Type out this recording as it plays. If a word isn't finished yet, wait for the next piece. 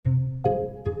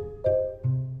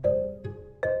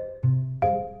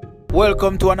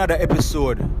Welcome to another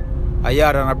episode of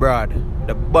Yard and Abroad,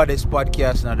 the baddest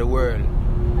podcast in the world,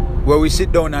 where we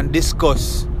sit down and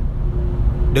discuss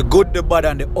the good, the bad,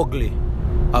 and the ugly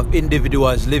of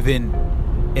individuals living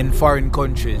in foreign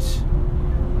countries.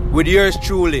 With yours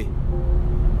truly,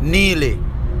 Neely,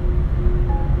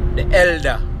 the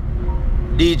elder,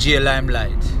 DJ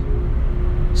Limelight.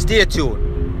 Stay tuned.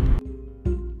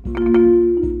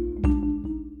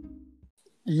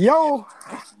 Yo,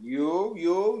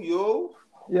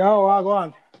 what go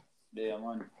on? There,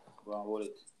 man. Go and hold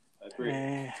it. I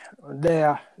pray.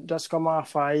 There, just come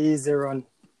off a easy run.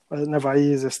 Well, never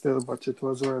easy still, but it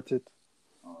was worth it.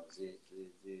 Oh, zit.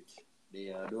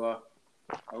 They do a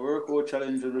workout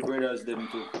challenge with the brothers them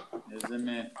too. You see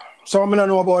me? So I don't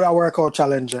know about that workout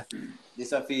challenge.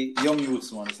 This is for young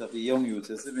youths, man. This is for young youths.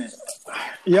 You see me?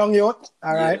 Young youth,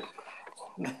 all right.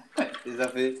 This is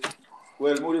for...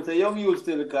 Well, more than say young youths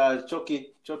still because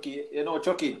Chucky, you know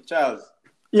Chucky, Charles?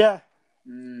 Yeah.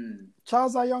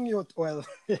 Charles a young youth. Well,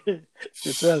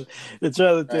 it's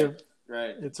relative.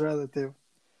 Right. It's relative.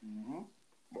 Mm-hmm.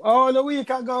 Oh, the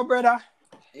week ago, brother.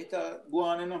 It go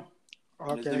on, you know.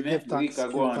 Okay, give thanks. The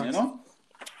week go on, you know.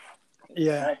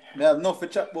 Yeah. We have enough to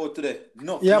chat about today. Me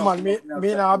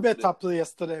now a better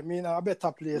place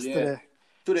today.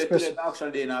 Today, actually,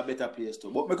 they in a better place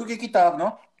too. But me could kick it off,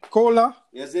 no? Cool, huh?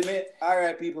 You see me?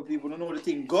 Alright, people don't know the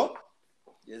thing go.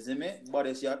 You see me?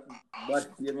 Baddest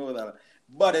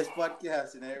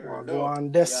podcast in the world. Go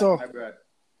on, that's so.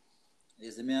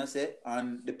 You see me, I say?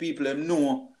 And the people them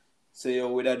know, so you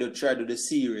would try to do the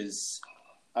series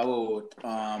about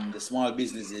the small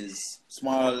businesses,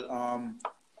 small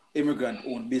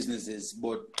immigrant-owned businesses,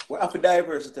 but we have to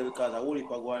diversity because the whole heap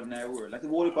go on in the world. Like the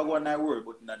whole heap go on in the world,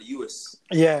 but in the US.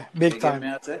 Yeah, big time. Me,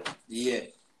 I say? Yeah.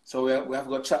 So we have to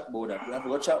go chat about that. We have to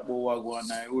go chat about what go on in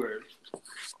the world.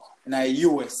 In the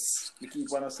US. We keep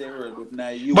on saying world, but in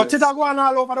the US. But it's going on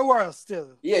all over the world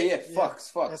still. Yeah.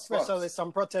 Facts. Especially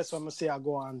some protests when we see it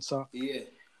go on. So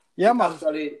Yeah, man.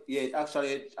 Actually,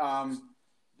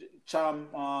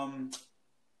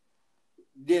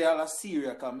 they are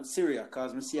Syria,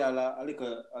 cause me see a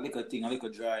little thing, a little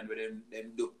drawing where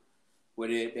them do,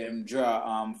 where them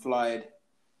draw Floyd.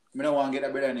 I don't want to get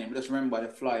a better name. Just remember the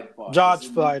Floyd part. George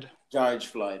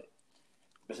Floyd.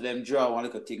 But them draw one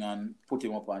little thing and put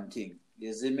him up on thing.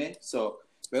 You see me? So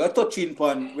we are touching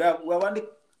upon. We have one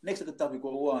next little topic we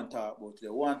want to talk about today.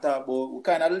 We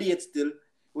kind of late still.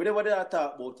 We never did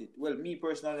talk about it. Well, me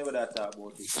personally never did talk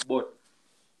about it, but.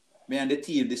 Me and the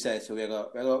team decide, so we're gonna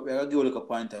give a little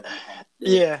point of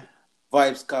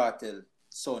Vibes Cartel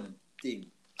son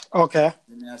thing. Okay.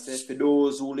 And I said for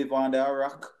those who live under a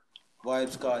rock,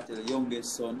 Vibes Cartel,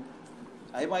 youngest son.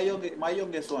 I my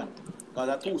youngest one. Because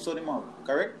I have two sons in my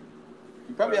correct?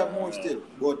 You probably have more still,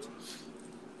 but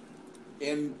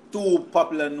two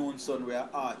popular known sons were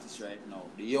artists right now.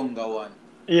 The younger one.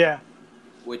 Yeah.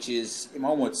 Which is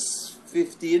almost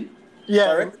 15.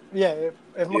 Yeah, correct?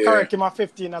 If I'm correct, I'm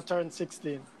 15, I turned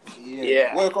 16.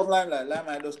 Yeah. Welcome, Limelight.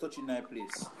 Limelight just touching my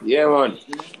place. Yeah, man.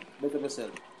 Look at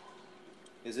myself.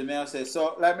 You see me, I say,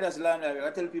 so, like me, that's Limelight. I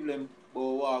tell people about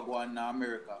what go on in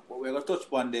America. But we're going to touch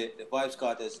upon the Vibes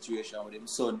Carter situation with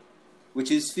his son,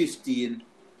 which is 15,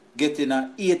 getting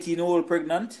an 18-year-old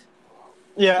pregnant.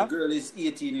 Yeah. The girl is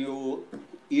 18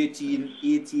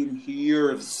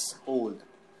 years old.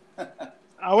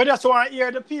 We just want to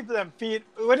hear the people and feed.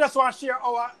 We just want to share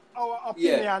our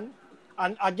opinion. Yeah.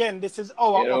 And again, this is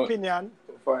our opinion.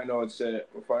 We find out the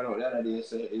other day,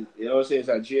 say it's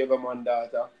a Javerman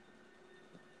daughter.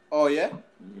 Oh, yeah?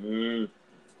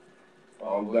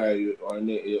 Oh, guy, I don't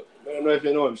know if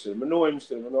you know him still. I know him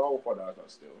still. I know our daughter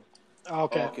still.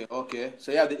 Okay.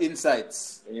 So you have the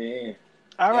insights. Yeah.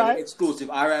 All right. Exclusive.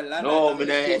 All right, Limelight. No, man.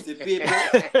 Exclusive people.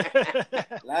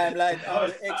 Limelight, all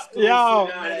the exclusive. Yo.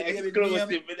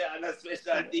 Exclusive, and a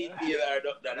special detail.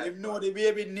 You know the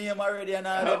baby name already and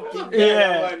all them things.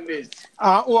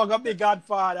 Yeah. Who got the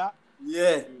Godfather.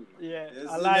 Yeah. Yeah. Yes,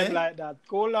 A live like that.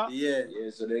 Cool. Yeah.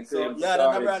 So they So, claim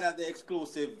the brand has the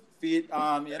exclusive feed,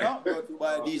 brought to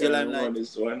by DJ Limelight.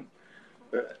 This one.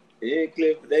 They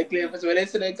claim as well.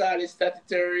 They call it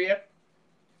statutory rape.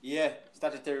 Yeah,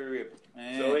 statutory rape.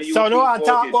 So no one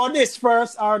talk about this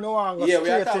first or no one go we are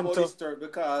straight talking into... about this story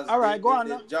because all right, go on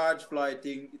the now. George Floyd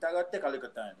thing, it got to take a little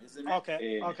time, isn't it?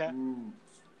 Okay.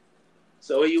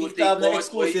 So what you would think about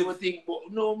exclusive?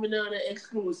 No, me not the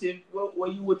exclusive.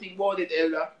 What you would think about it,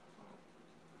 Elder?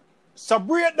 So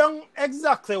break down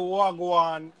exactly what go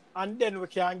on and then we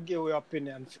can give your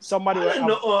opinion. I don't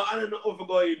know if we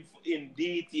go in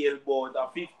detail about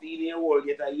a 15-year-old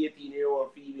get a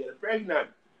 18-year-old female pregnant.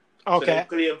 Okay. So they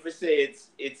claim to say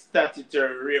it's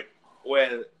statutory rape.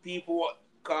 Well, people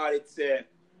call it say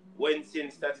when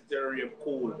sin statutory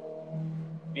cool.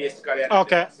 Basically,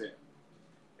 that's it.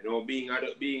 You know, being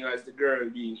as the girl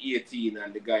being 18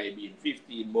 and the guy being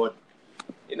 15, but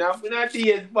in a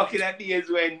days, back in the days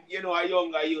when, you know, a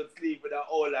younger youth sleep with an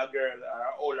older girl or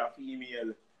an older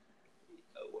female,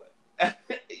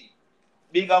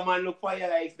 bigger man look for you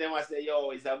like them and say, yo,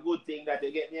 it's a good thing that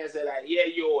they get me and say like, yeah,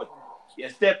 yo, you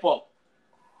step up.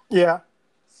 Yeah.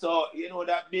 So, you know,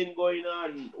 that been going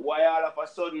on. Why all of a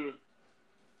sudden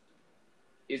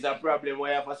is a problem?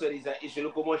 Why all of a sudden is an issue?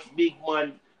 Look how much big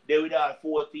man they with all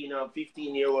 14 and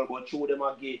 15-year-old, but through them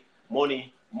and get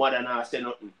money, mother not say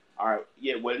nothing. Or,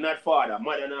 yeah, well, not father,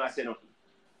 mother not say nothing.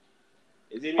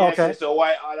 Is it me? Okay. So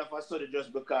why all of a sudden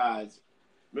just because?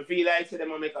 I feel like say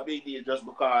them make a big deal just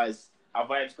because a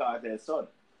Vybz Kartel son.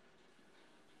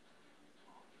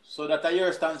 So that are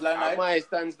your stance like that? My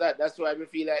stance that. That's why I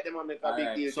feel like them make a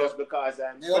big deal just because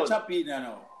I'm son. You're choppy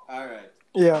now. All right.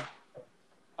 Yeah.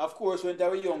 Of course, when they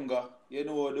were younger, you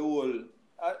know, the whole...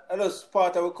 that's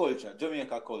part of our culture,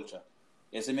 Jamaica culture.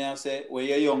 You see me I say, when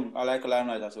you're young, I like a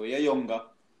limelight, so when you're younger,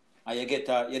 and you get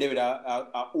you're with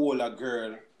a older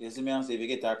girl, you see me I say, if you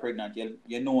get her pregnant,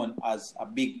 you're known as a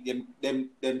big,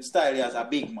 them style you as a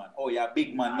big man. Oh, you're a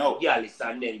big man now. Yeah,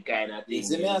 listen, them kind of thing. You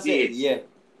see me I say, yeah.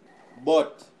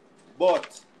 But,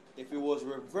 if it was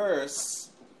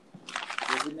reverse,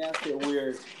 you see me I say,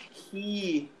 where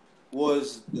he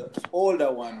was the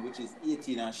older one, which is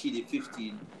 18 and she the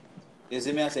 15, you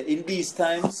see me I say, in these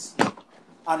times,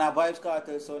 and a Vybz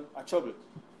Kartel son a trouble.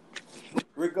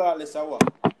 Regardless of what.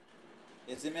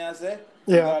 You see me I say?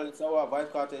 Yeah. Regardless of what,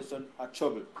 Vybz Kartel son a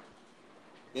trouble.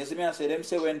 You see me I say, them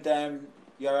say when time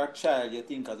you're a child, you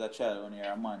think as a child. When you're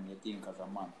a man, you think as a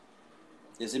man.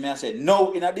 You see me I say,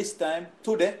 no, in this time,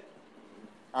 today,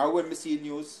 or when we see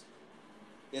news,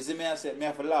 you see me I say, me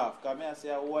have to laugh, because me I say,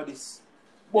 what is...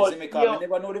 You see me, because I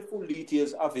never know the full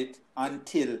details of it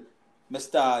until I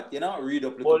start, you know, read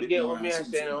up a little bit more. But get what me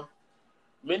say, no?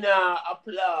 Me nah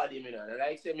applaud him, you know.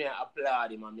 Like say me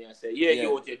applaud him and me say, yeah,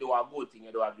 you do a good thing,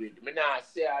 you do a great thing. Me nah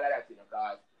say all of that, you know,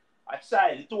 because a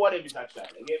child, the two of them is a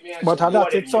child. You get me? But how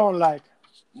that it sound like?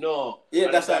 No.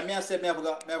 Yeah, that's why me I said me have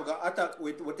got attack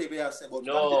with whatever you say about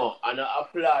no, and I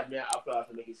applaud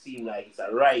to make it seem like it's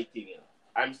a right thing, you know.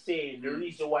 I'm saying the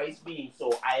reason why it's being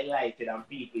so highlighted and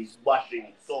people is bashing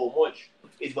it so much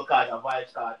is because of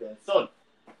Vybz Kartel's son.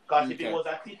 Because if it was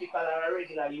a typical or a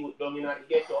regular youth down in the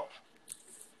ghetto,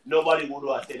 nobody would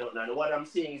have said nothing. And what I'm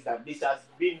saying is that this has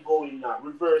been going on.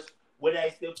 Reverse, whether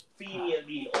it's the female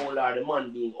being older or the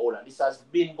man being older, this has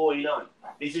been going on.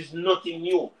 This is nothing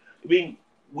new. I mean,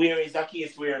 where is a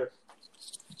case where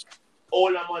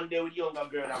older man there with younger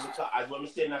girl, and because, as when we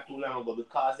said not too long ago,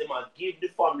 because they might give the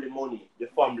family money, the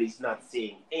family is not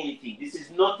saying anything. This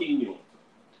is nothing new.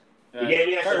 You get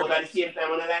me? But at the same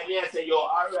time, when I like me, I say, yo,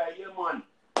 alright, yeah, man,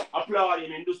 applaud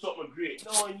him and do something great.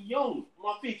 No, I'm young.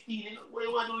 I'm 15. What do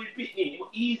you want to do with Pitney?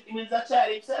 He means a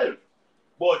child himself.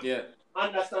 But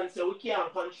understand, so we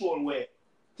can't control where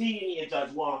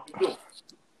teenagers want to do.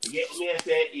 You get me? I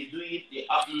say, you do it, they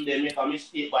happen, they make a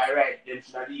mistake by right. Them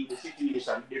should have dealt with the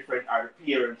situation different, or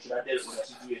the parents should have dealt with the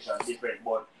situation different.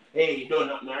 But hey, you done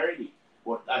nothing already.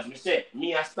 But as we said,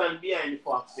 me I stand behind the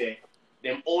fact say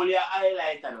them only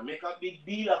highlight and make a big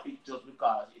deal of it just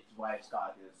because it's Vybz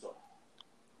Kartel so.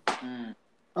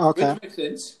 Okay. Which makes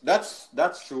sense. That's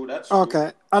true. That's true.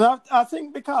 Okay. And I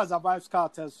think because of Vybz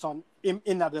Kartel's son in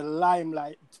the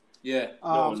limelight. Yeah.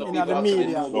 In the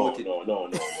media. No.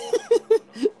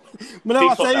 I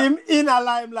never say him in a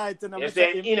limelight. You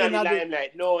say in a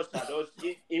limelight. No, sir.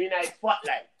 Him in a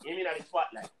spotlight.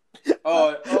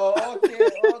 Oh,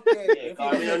 okay.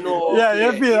 Yeah,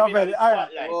 you feel already.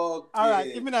 All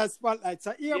right. Him in a spotlight.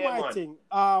 So here my thing.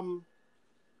 And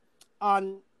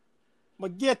I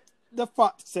get the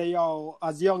fact say, yo,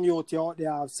 as young youth, you out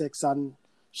there have sex and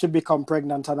should become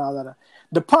pregnant and all that.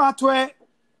 The part where I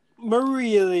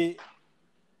really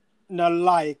not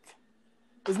like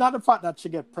is not the fact that she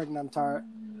get pregnant or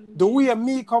the way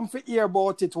me come to hear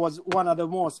about it was one of the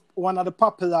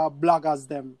popular bloggers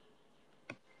them.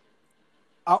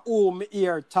 Who me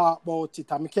hear talk about it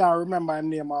and I can't remember his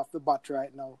name off the bat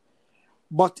right now.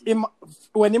 But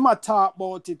when he talk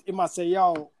about it, he must say,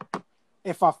 yo,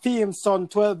 if a film son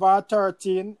 12 or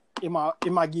 13, he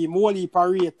might give him whole heap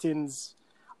of ratings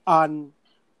and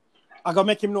I gotta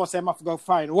make him know say I have to go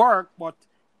find work, but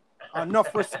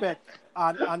enough respect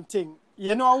and thing.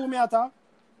 You know who me at all?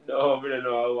 No, I don't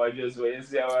know. I just wait and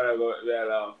see how I go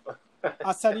laugh.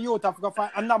 I said you have to go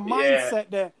find and the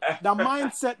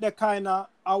mindset the kind of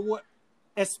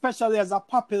especially as a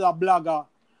popular blogger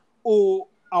who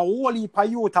a whole heap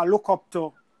of youth look up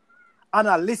to and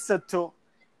I listen to,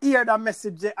 hear that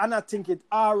message there, and I think it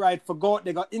all right for God,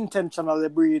 they got intentionally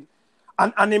breed.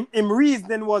 And him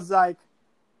reasoning was like,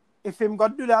 if him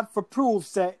got do that for proof,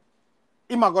 say,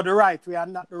 him a got the right way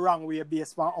and not the wrong way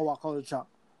based on our culture.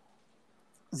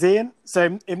 Zane,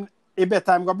 so him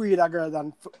better him go breed a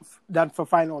girl than for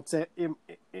find out say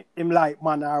him like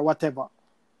man or whatever.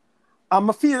 And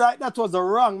I feel like that was a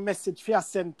wrong message for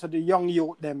send to the young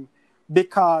youth them,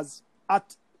 because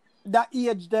at that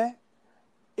age there,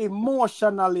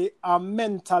 emotionally and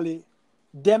mentally,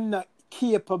 them not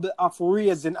capable of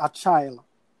raising a child.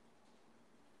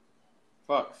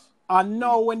 Facts. And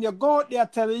now when you go out there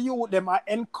tell the youth them, I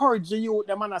encourage the youth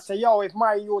them and I say, yo, if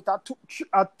my youth at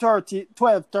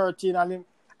 12, 13 and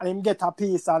him get a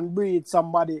piece and breed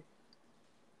somebody,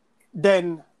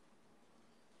 then,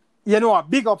 you know,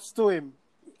 big ups to him.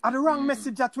 And the wrong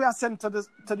message that we are sent to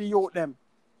the youth them.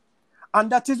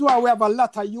 And that is why we have a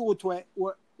lot of youth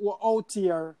who out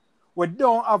here we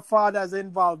don't have fathers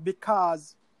involved,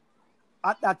 because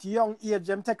at that young age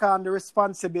them take on the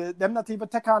responsibility. Them not even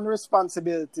take on the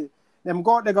responsibility. Them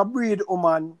go out, they go breed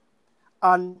woman,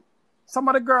 and some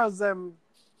of the girls them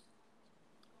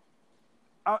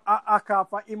act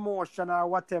for emotion or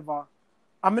whatever.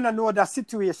 I mean, I know the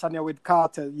situation here with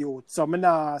Cartel youth, so I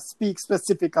not speak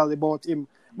specifically about him.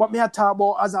 But me I talk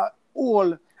about as a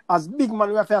whole, as big man,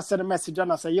 we have to send a message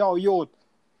and I say, yo, youth,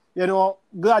 you know,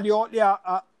 glad you out there,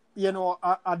 you know,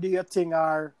 do your thing,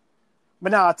 or I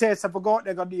not tell you if you go out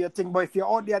there, go do your thing, but if you're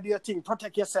out there, do your thing,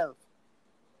 protect yourself.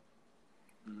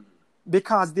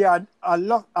 Because there are a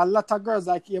lot of girls,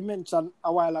 like you mentioned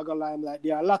a while ago, like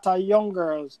there are a lot of young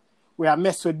girls who are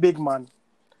mess with big man.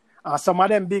 Some of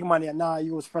them big man now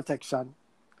use protection.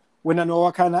 We don't know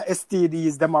what kind of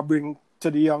STDs them are bring to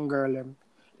the young girl. Them.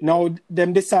 Now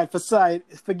them decide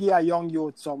for give a young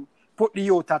youth some, put the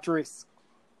youth at risk.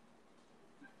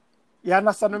 You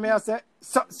understand what I say?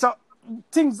 So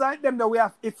things like them that we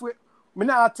have, if we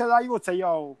not tell a youth say,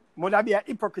 yo, would I be a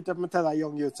hypocrite if I tell a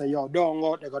young youth say, yo, don't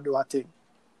go out there go do a thing.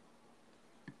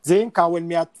 Because when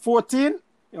me at 14,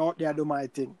 you out there do my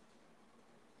thing.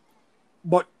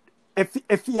 But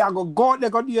if you are go out there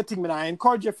go do your thing, I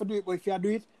encourage you to do it, but if you do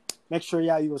it, make sure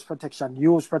you use protection.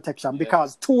 Use protection.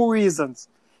 Because 2 reasons.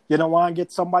 You don't want to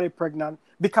get somebody pregnant.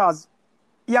 Because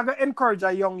you are going to encourage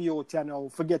a young youth, you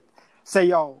know, say,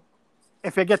 yo,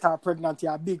 if you get her pregnant,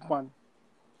 you're a big man.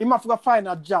 He must go find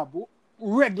a job,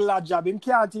 regular job. He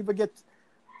can't even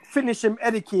finish him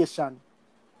education.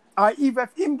 Or even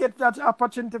if him get that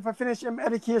opportunity for finish him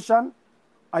education,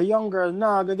 a young girl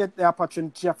now go get the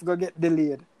opportunity, she have to go get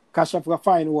delayed because she have to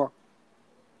find work.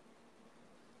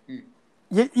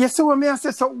 You see what I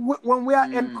say? So when we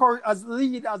are encouraged as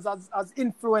leaders, as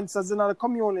influencers in our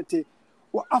community,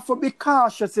 we have to be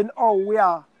cautious in how we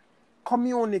are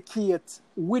communicate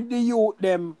with the youth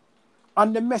them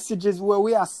and the messages where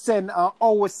we are send and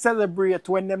how we celebrate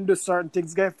when them do certain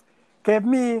things. If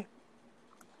me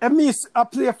I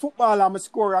play football and I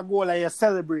score a goal and you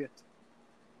celebrate.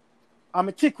 And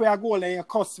I kick where a goal and you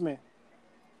cuss me.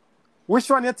 Which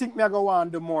one you think me I go on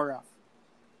do more of?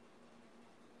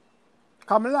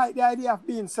 Because I like the idea of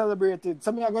being celebrated.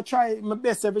 So I go try my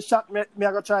best every shot me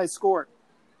I go try score.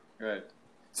 Right.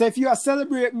 So if you are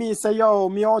celebrate me, say, yo,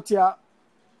 me out here,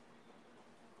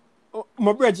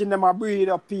 my brethren them are breed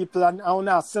of people and I will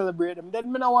not celebrate them, then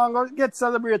me no want to get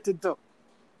celebrated too.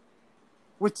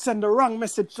 Which send the wrong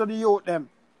message to the youth them.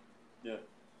 Yeah.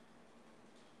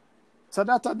 So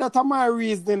that's my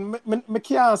reasoning. I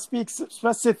can't speak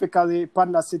specifically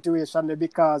upon that situation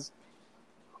because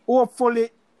hopefully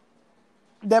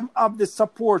them have the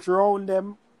support around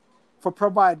them for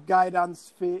provide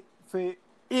guidance for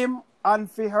him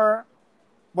and for her.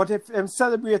 But if them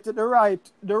celebrate it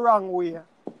the wrong way,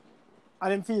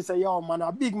 and him feel say, yo man,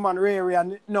 a big man rare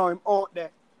and know him out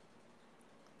there.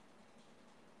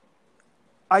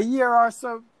 A year or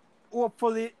so,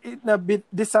 hopefully it not be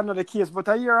this another case, but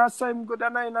a year or so him good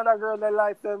and another girl in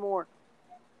life them more.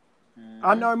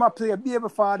 I know him a play a baby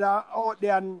father out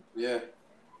there and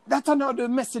that's another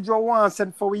message we want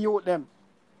send for we youth them.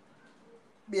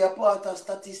 Be a part of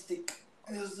statistic.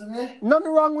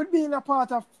 Nothing wrong with being a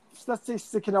part of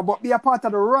statistic, you know, but be a part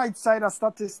of the right side of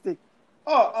statistic.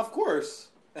 Oh, of course.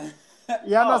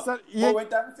 You understand? But when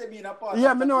time say being a part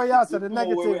yeah, of me know you statistic, said the you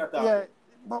know where we are negative. talking.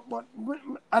 Yeah, but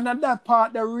and at that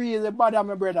part that really bother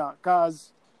my brother,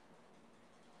 cause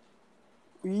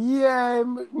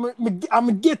I'm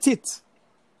get it.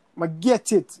 I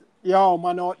get it. Yo,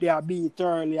 man out there beat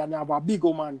early and have a big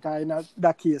woman, cause in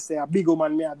that case, say a big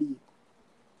woman may beat.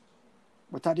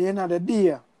 But at the end of the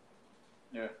day,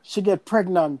 she get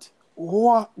pregnant.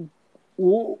 What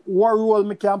what role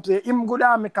me can play. Him good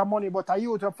and make a money, but a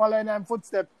youth will follow in him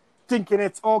footsteps, thinking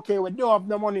it's okay. We don't have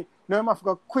no money. Now him have to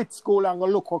go quit school and go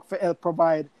look work for help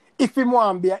provide. If him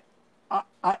want to be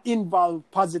a involved,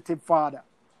 positive father.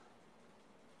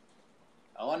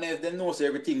 I wonder if they know so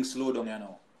everything slow down, you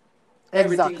know.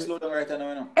 Exactly. Everything slow down right now,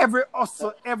 you know. Every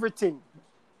hustle, everything.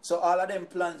 So all of them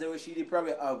plans that she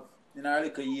probably have in her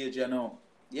little age, you know.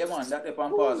 Yeah, man, that up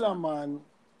and pass, man.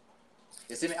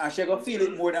 You see me? And she gonna feel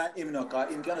it more than him, you know,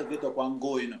 because him cannot get up and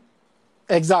go, you know.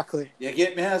 Exactly. You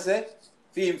get me, I say?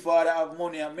 For him father have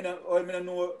money, and I don't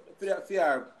know for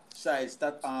our side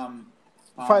that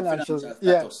financial status.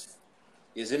 Yeah.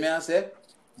 You see me, I say?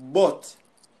 But,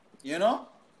 you know,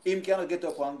 him cannot get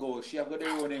up and go. She have got to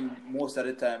run him most of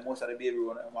the time, most of the baby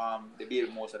run the baby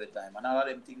most of the time. And all of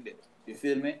them things there. You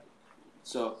feel me?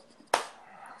 So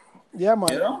yeah,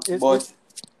 man. You know?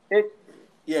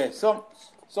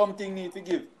 Something need to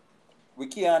give. We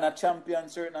can't champion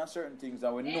certain things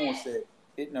and we know say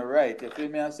it's not right. You feel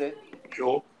me, I say?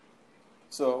 Sure.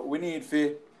 So we need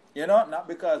to, you know, not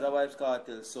because of Vybz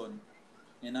Kartel's son.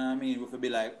 You know what I mean? We could be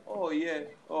like, oh yeah,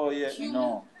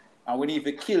 no. And we need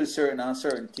to kill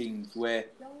certain things where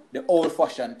the old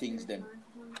fashioned things them.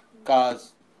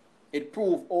 Cause it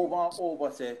proved over and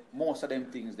over say most of them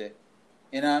things there.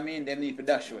 You know what I mean? Them need to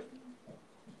dash away.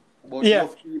 But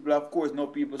no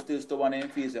people still stubborn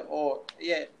and feel say, oh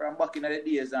yeah, from back in the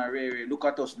days and Ray, look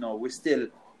at us now. We still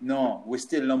not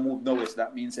move nowhere. So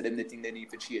that means that them the thing they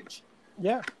need to change.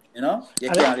 Yeah. You know?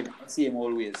 You can't live the same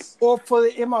always.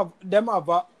 Hopefully them have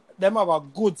a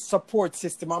good support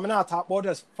system. I'm not talking about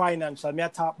just financial. I'm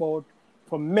talking about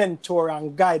for mentor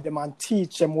and guide them and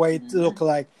teach them what it look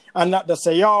like. And not just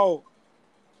say, yo,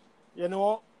 you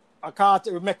know,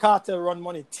 make Carter run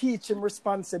money. Teach him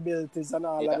responsibilities and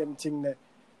all of them things there.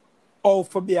 How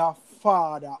for be a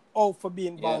father, how for be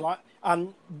involved. Yeah.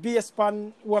 And based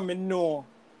on what we know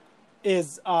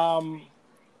is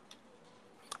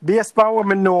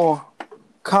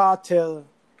Cartel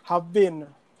have been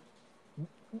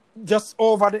just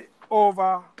over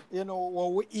you know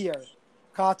what we hear.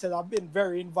 Cartel have been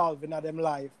very involved in them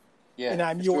life. Yeah, and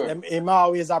I'm youth them. Him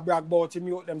always a brag about him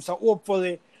youth them. So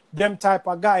hopefully them type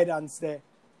of guidance there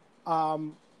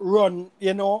run,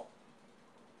 you know,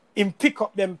 him pick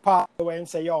up them part where him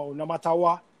say, yo, no matter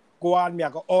what, go on, me I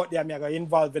go out there, me I go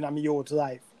involved in my youth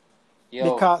life.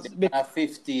 Yo, because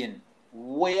 15.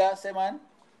 Where say man?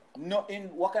 No in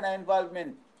what kind of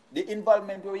involvement? The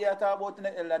involvement we are talking about in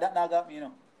the elder, that not got me, you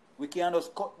know. We can't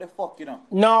just cut the fuck, you know.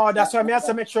 No, that's why I have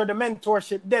to make sure the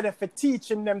mentorship there for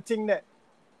teaching them thing there.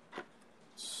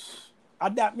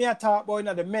 And that me I talk about, you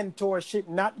know, the mentorship,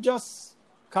 not just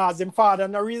cause him father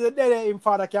not really there. Him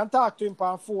father can talk to him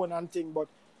on phone and thing, but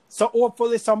so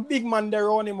hopefully some big man there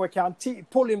around him we can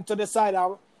pull him to the side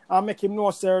and make him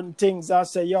know certain things and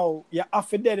say, yo, you have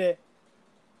to do it.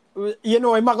 You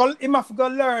know, him have to go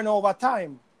learn over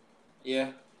time.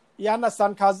 Yeah. You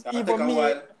understand? Because even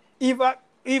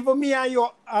me and you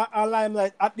are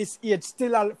Limelight at this age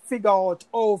still I'll figure out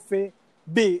how to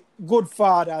be good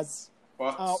fathers.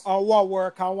 Or what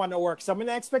work and want to work. So I mean,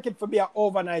 I expect it to be an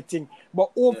overnight thing. But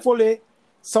hopefully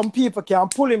some people can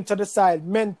pull him to the side,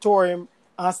 mentor him,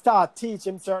 and start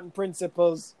teaching him certain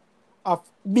principles of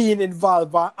being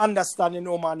involved and understanding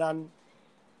woman. And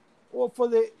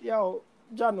hopefully,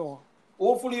 Jano.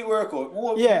 Hopefully it work out.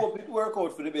 Hope it work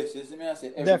out for the best. You see me, I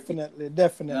say definitely.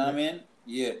 You know what I mean?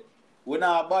 Yeah. We're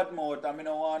not a bad mouth and I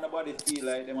don't want nobody to feel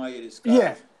like them are hear this.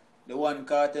 Yeah. The one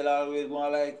Cartel always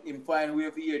want like him find way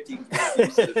for hear things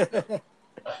himself.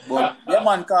 But the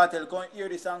man Cartel come hear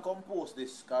this and come post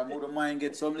this because I don't mind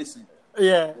get some listen.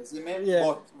 Yeah. You see me? Yeah.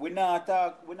 But we not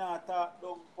talk down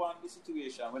upon the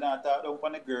situation. We not talk down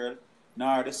upon the girl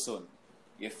nor the son.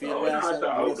 You feel me? We not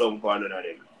talk down upon none of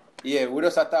them. Yeah, we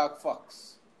just talk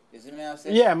facts. You see me? I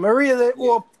say? Yeah, I really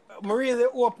hope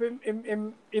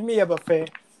him able to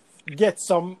get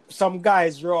some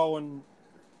guys round,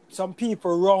 some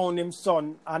people round him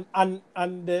son and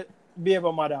the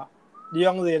baby mother, the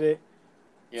young lady,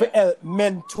 to help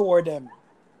mentor them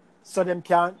so them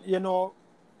can, you know,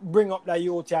 bring up the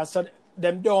youth here so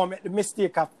them don't make the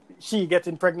mistake of she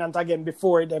getting pregnant again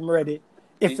before them ready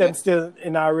if them still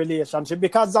in a relationship.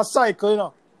 Because that's a cycle, you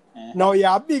know. Now you're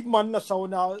a big man so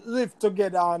now live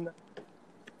together and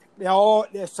they're out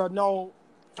there so now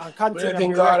and continue. I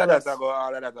think all of that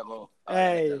go.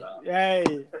 Hey,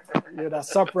 you're a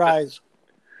surprise.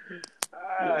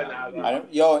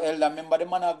 Yo, Elder, remember the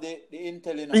man of the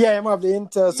intel, you know? Yeah, him have the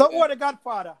intel. So what the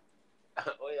Godfather?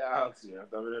 Oh yeah, I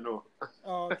don't know.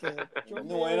 Okay.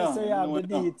 No, you know. So you have the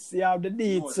deeds. You have the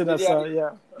deeds, no, so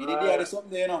yeah. He did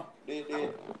something, you know.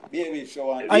 The baby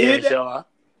shower. Baby shower.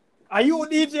 Are you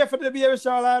DJ for the baby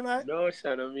shower, right? No,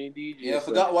 son, I mean DJ. Yeah, I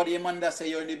forgot what the man that say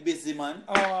you're in the busy, man.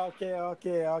 Oh,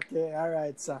 okay. All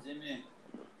right, sir.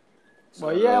 So,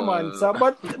 But yeah, man. So,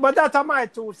 but that's my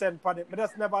 2 cents on it. But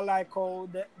that's never like how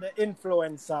the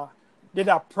influencer did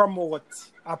promote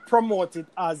it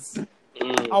as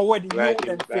a way the youth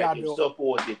them fair do.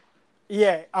 Support it.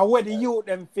 Yeah, a way the youth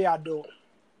them fair do.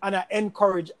 And I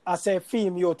encourage, I say,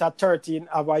 film youth at 13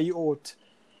 of a youth.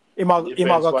 He might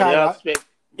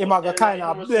kind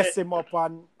of bless him up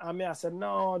and I said,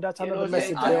 no, that's another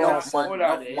message. Hold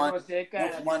on, you know, say kind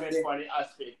of depends on the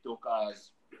aspect too,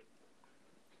 cause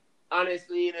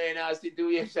honestly, you know, in a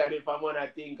situation, if I'm gonna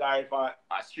think, or if a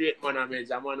straight man a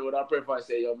man would have prefer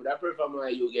say, yo, but I prefer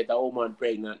man you get a woman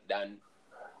pregnant than,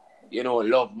 you know,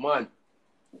 love man.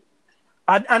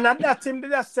 And that him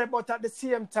did say, but at the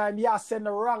same time, he has send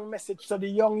the wrong message to the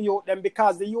young youth them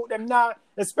because the youth them now,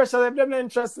 especially if they're not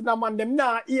interested in a man, them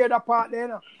not hear that part there. You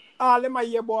know. All them a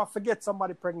hear about forget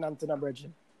somebody pregnant in a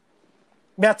virgin.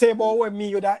 Me I tell you about when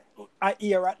me that I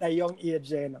hear at that young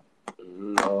age, you know.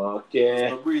 Okay.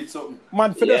 So breed something.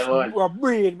 Man, for this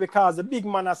breed because the big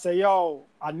man I say, yo,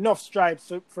 enough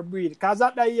stripes for breed. Because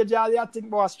at that age, I think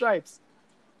about stripes.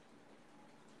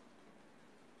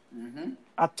 Mm-hmm.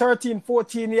 At 13,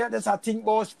 14 years, that's I think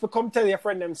about to come tell your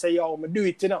friend them say, yo, I'm do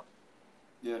it, you know.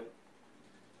 Yeah.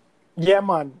 Yeah,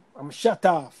 man. I'm shut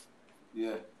off.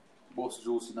 Yeah. Boss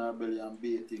juice in our belly and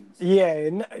beer things.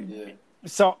 Yeah. Yeah.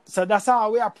 So that's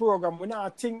how we are programmed. We now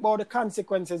think about the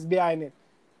consequences behind it.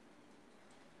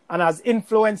 And as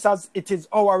influencers, it is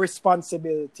our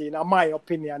responsibility. In my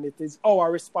opinion, it is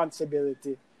our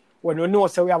responsibility. When we know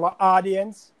so we have an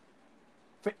audience,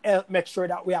 to help make sure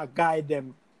that we are guide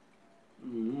them.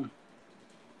 Mm-hmm.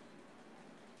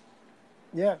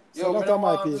 Yeah. Yo, So that's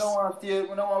my piece. We don't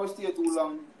want to stay too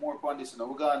long more on this. You know?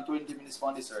 We're going 20 minutes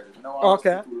on this already. We don't want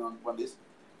to stay too long on this.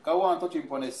 Because I want to touch him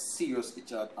on a serious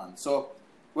itch at hand. So,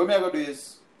 what we're going to do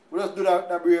is, we just do that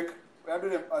break. We're going to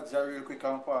do them ads real quick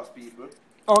and fast, people.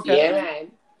 Okay. Yeah,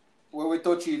 man. When we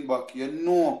touch in back, you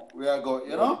know, we are going,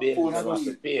 you know, full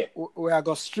speed. We are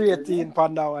going straight in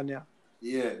on that one, yeah.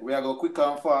 Yeah, we are going quick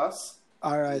and fast.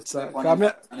 All right, sir.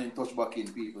 And then touch back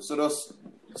in, people. So just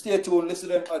stay tuned, listen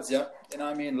to them ads, yeah. You know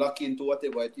what I mean? Lock into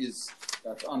whatever it is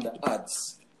that's on the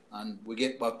ads. And we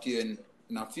get back to you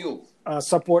in a few.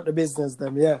 Support the business,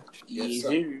 them, yeah. Yes,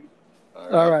 sir.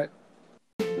 All right.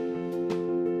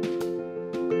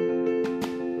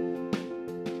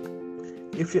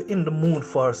 If you're in the mood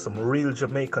for some real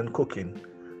Jamaican cooking,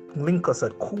 link us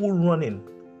at Cool Running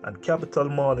at Capitol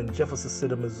Mall in Jefferson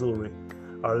City, Missouri,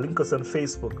 or link us on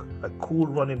Facebook at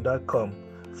coolrunning.com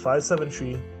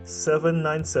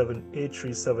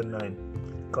 573-797-8379.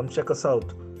 Come check us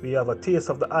out. We have a taste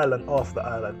of the island off the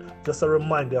island. Just a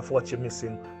reminder of what you're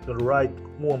missing, the right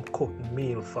warm cooked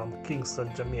meal from Kingston,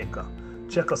 Jamaica.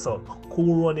 Check us out,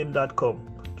 coolrunning.com,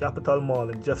 Capitol Mall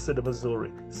in Jeff City,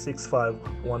 Missouri,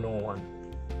 65101.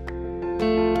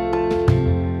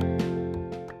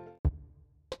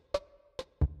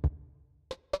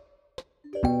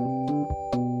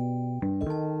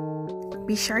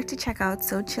 Be sure to check out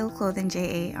So Chill Clothing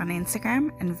JA on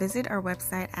Instagram and visit our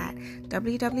website at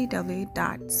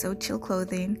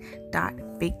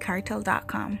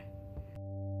www.sochillclothing.bigcartel.com.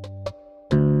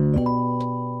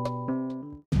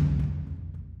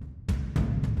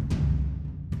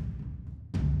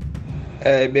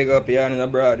 Hey, big up Yarn and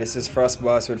abroad. This is Frost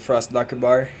Boss with Frost Lucky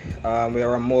Bar. We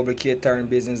are a mobile catering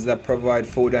business that provide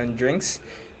food and drinks.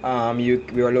 We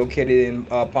are located in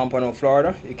Pompano,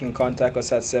 Florida. You can contact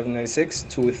us at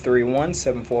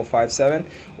 786-231-7457.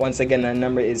 Once again, that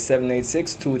number is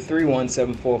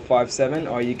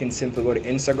 786-231-7457, or you can simply go to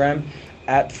Instagram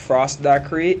at Frost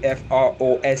Daiquiri,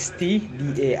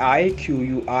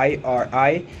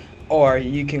 FROSTDAIQUIRI, or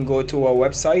you can go to our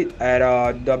website at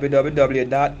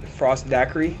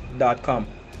www.frostdaiquiri.com.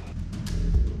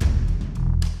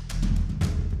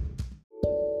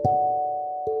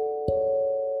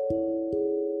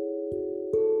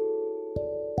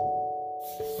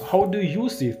 How do you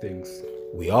see things?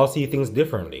 We all see things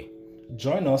differently.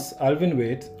 Join us, Alvin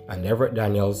Waite and Everett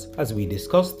Daniels, as we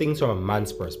discuss things from a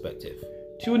man's perspective.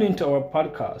 Tune into our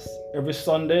podcast every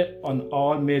Sunday on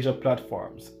all major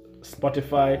platforms: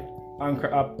 Spotify,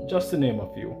 Anchor app, just to name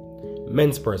a few.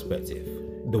 Men's perspective,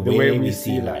 the way we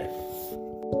see life.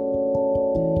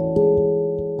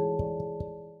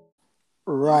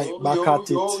 Right, back at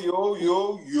it.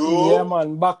 Yo. Yeah,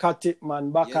 man, back at it,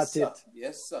 man, back at it.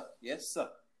 Yes, sir.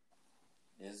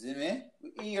 You see me? We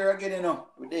here again, you know.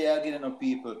 We there again, you know,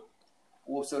 people.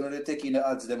 Hope so they're taking the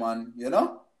ads, them, and, you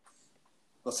know,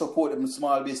 go support them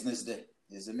small business there.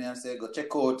 You see me? I say, go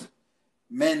check out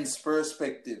Men's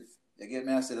Perspective. You get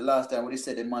me? I said the last time we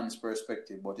said the man's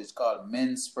perspective, but it's called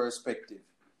men's perspective.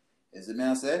 You see me?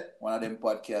 I say one of them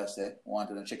podcasts.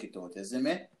 Wanted to check it out. You see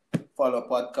me? Follow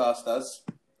podcasters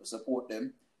to support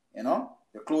them. You know,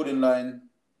 the clothing line,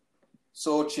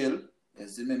 so chill. You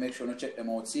see me? Make sure to check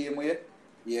them out. Same way.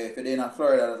 Yeah, if you're in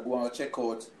Florida, go and check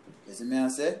out. You see me? I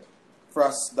say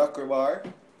Frost Ducker Bar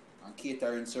and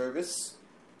catering service.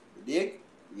 You dig?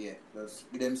 Yeah,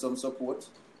 just give them some support.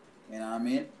 You know what I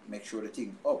mean? Make sure the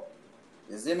thing up.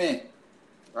 You see me?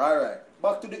 Alright,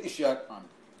 back to the issue at hand.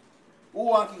 Who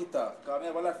want to kick it off? Because I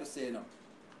have a lot to say now.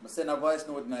 I send a voice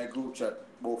note in a group chat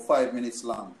about 5 minutes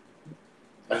long.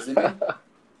 You see me?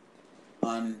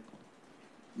 And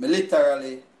me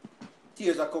literally,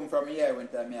 tears are come from me eye when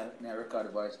I record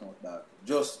the voice note, dog.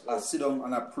 Just I sit down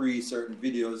and I pre certain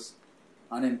videos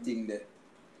and them thing there.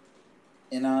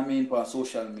 You know what I mean? For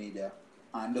social media.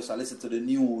 And just I listen to the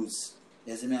news.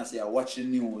 You see me? I say I watch the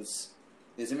news.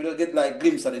 You see me? Just get like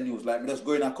glimpse of the news. Like me just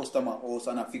go in a customer house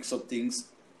and I fix up things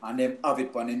and then have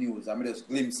it on the news. And me just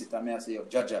glimpse it and me I say, yo,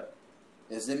 Jaja.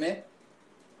 You see me?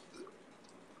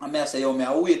 And me I say, yo, me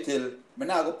I wait till me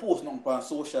not go post nothing on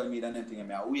social media and anything.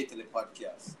 Me I wait till the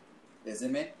podcast. You see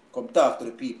me? Come talk to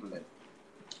the people then.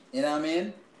 You know what I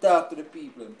mean? Talk to the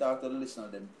people and talk to the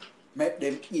listeners them. Make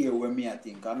them hear what me I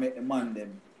think. I make the man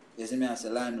them. You see me? I say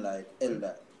Limelight,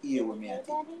 Elder, hear what me I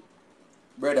think.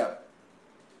 Brother,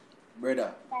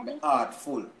 my heart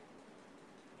full.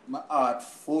 My heart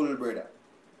full, brother.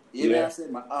 You hear me? I say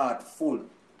my heart full.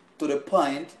 To the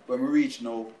point when we reach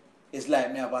now, it's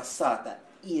like me have a sort of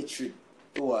hatred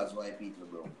towards white people,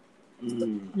 bro.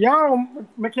 Yo,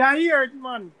 I can't hear it,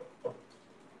 man.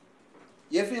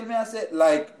 You feel me? I say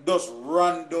like just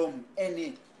random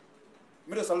any.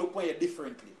 Me just look on you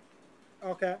differently.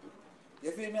 Okay.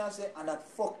 You feel me? I say, and that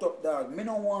fucked up, dog. Me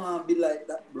don't want to be like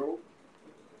that, bro.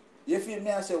 You feel me?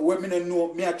 I say, well, me don't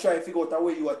know. Me I try to figure out a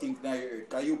way you are thinking now your earth.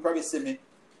 Because you probably see me.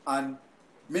 And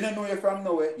me don't know you from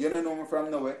nowhere. You don't know me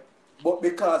from nowhere. But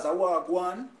because I walk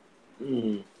one,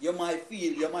 you might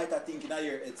feel, you might have thinking in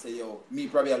your head, say, yo, me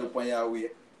probably look on your way.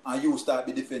 And you start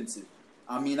be defensive.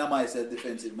 And me and myself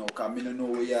defensive now. Because me don't know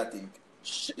what you think.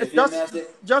 You feel me? I say,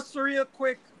 just real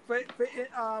quick,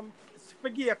 for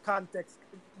give context,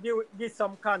 give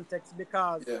some context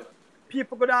because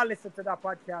people could all listen to that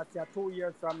podcast 2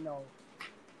 years from now.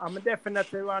 I'm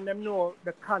definitely want them know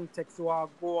the context will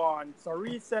go on. So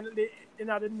recently in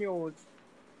the news,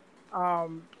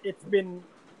 it's been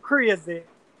crazy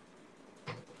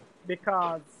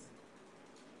because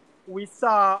we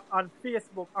saw on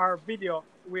Facebook our video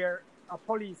where a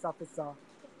police officer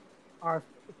or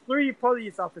 3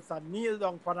 police officers kneel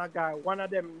down for a guy. One of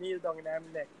them kneel down in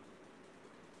his neck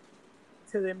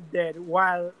till him dead,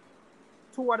 while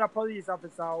 2 other police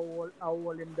officers are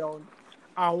hold him down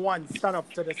and 1 stand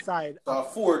up to the side. So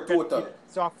 4 total.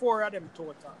 So 4 of them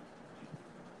total.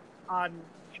 And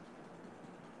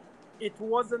it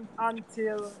wasn't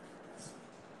until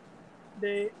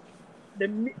the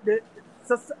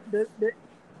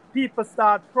people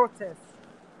start protest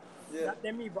that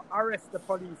them even arrest the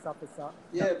police officer.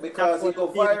 Yeah, because it go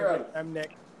viral.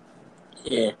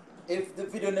 Yeah. If the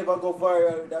video never go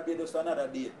viral, that be just another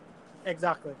day.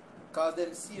 Exactly. Because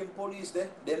them same police there,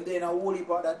 them they in a whole heap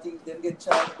of that thing, them get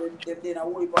charged, them they in a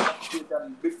whole heap of that shit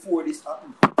and before this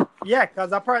happened. Yeah,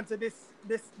 because apparently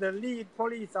the lead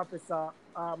police officer,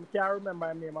 can't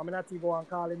remember his name, I'm not even going to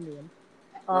call his name.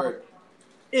 Right.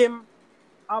 Him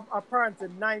have apparently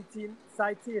 19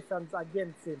 citations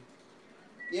against him.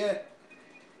 Yeah.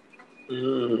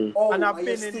 Oh, and I've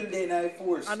been still there in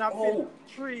force. And I've been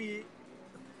three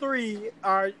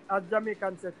are, as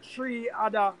Jamaicans said, 3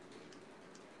 other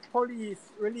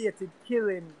police-related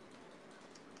killing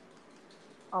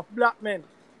of black men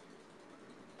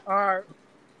or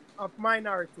of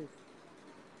minorities.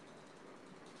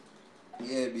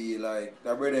 Yeah, be like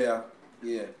that brother.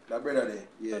 Yeah, that brother there.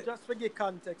 Yeah. So just forget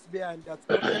context behind that.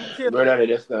 Brother,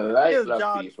 that's the life George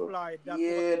black people. Floyd.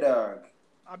 Yeah, dog.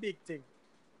 A big thing.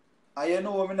 And you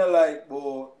know, I mean, like,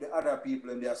 but the other people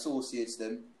and the associates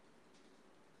them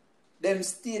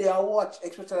stay there and watch,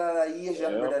 especially the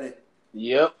Asian brother there.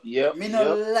 Yep. Me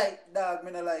no like dog.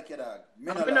 Me no like you, dog.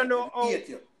 Me no know how.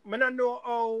 Me no know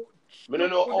how. Me no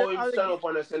know how him stand up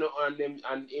and say no, and them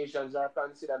and Asians are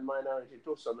considered minority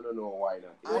too. So me no know why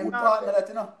not. I'm partner that,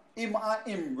 you know. Him and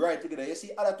him right together. You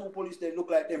see, other 2 police they look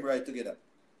like them right together.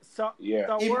 So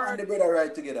yeah, him and the brother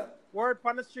right together. Word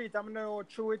on the street, I don't know how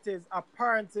true it is.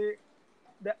 Apparently,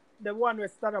 the one we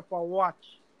stand up and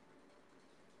watch,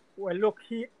 we look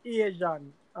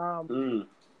Asian.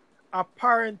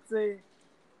 Apparently,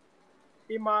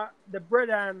 him the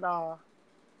brother-in-law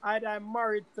either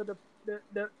married to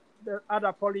the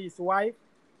other police wife.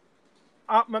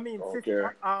 I mean,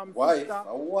 sister. Wife? Sister.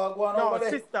 Going No, over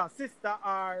there? sister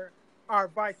are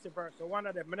vice versa. One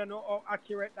of them. I don't know how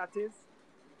accurate that is,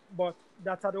 but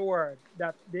that's the word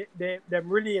that them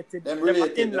related. Them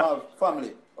related. Them have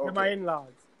family. Okay. Them are in-laws.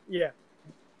 Yeah.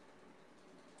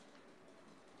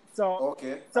 So,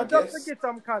 okay. So just to get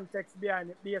some context behind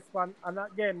it, based on, and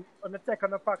again, on the take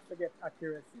on the facts to get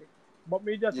accuracy. But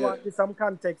me just want to some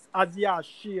context as you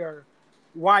share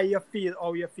why you feel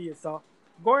how you feel. So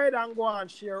go ahead and go and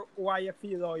share why you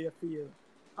feel how you feel.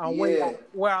 And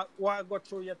where go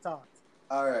through your thoughts.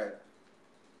 Alright.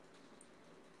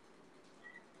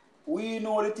 We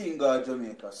know the thing about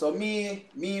Jamaica. So me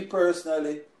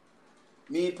personally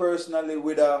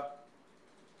with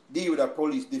deal with the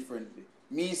police differently.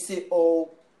 Me see how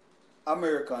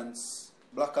Americans,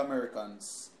 Black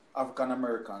Americans, African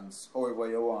Americans, however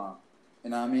you want, you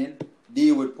know what I mean,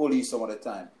 deal with police some of the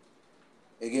time.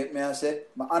 You get me? I say,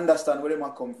 I understand where they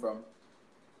might come from.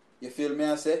 You feel me?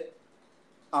 I say,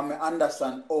 and I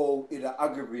understand how it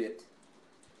aggravate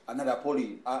another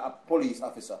police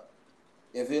officer.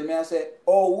 You feel me? I say,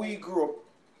 how we grew up,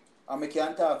 and I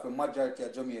can't talk for majority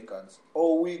of Jamaicans,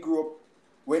 how we grew up,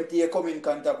 when you come in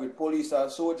contact with police or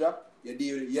soldier, you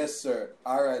deal with, yes sir,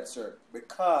 alright sir,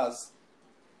 because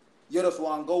you just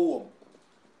want to go home.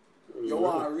 You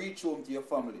want to reach home to your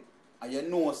family. And you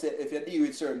know, say, if you deal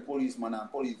with certain policeman and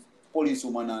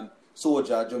policewoman and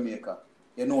soldier Jamaica,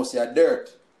 you know, say,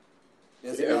 dirt.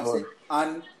 You see what I say?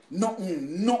 And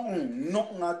nothing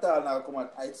at all now come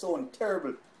out. It sounds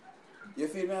terrible. You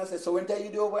feel me? I say, so when you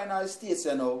do over in the States,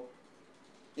 you know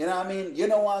what I mean? You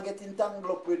don't want to get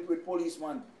entangled up with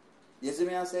policemen. You see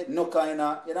me? I say, no kind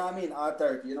of, you know what I mean?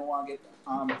 Authority. You don't want to get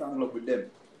entangled up with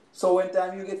them. So when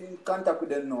time you get in contact with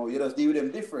them now, you just deal with them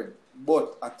different.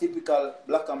 But a typical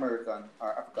Black American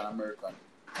or African American,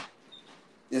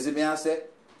 you see me? I say,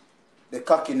 the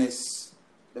cockiness,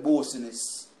 the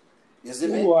boastiness. You see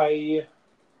me? Why?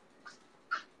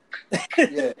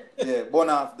 yeah, born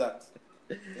off that.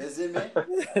 You see me?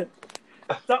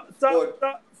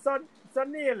 So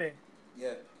Neely.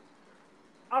 Yeah.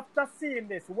 After seeing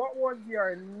this, what was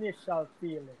your initial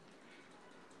feeling?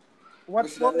 We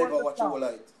should have never watched Whole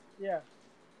Light. Yeah.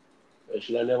 I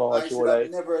should have never watched Whole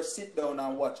Light. Never sit down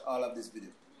and watch all of this video.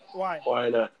 Why? Why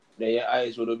not? Then your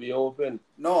eyes would be open.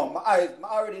 No, my eyes, I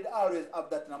already always have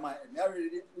that in my head. I already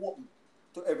open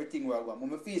to everything where I go.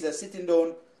 When my feet are sitting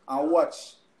down and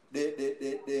watch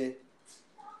the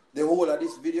whole of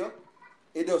this video,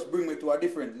 it does bring me to a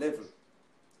different level.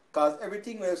 Because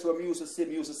everything else when we used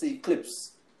to see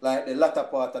clips, like the latter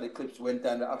part of the clips when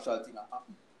time the actual thing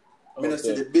happened. I mean, I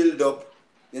see the build up.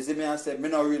 You see me, I said, me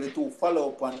not really too follow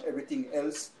up on everything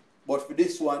else. But for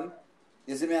this one,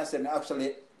 you see me, I said, me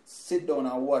actually sit down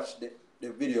and watch the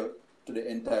video to the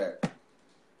entire.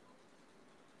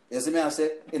 You see me, I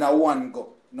said, in a one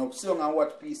go. No, sit down and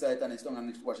watch piece of it and sit down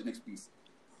and watch the next piece.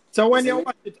 So when you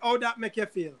watch it, how that make you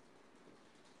feel?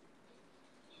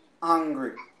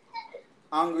 Angry.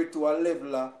 Angry to a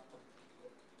level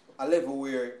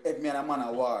where if me and a man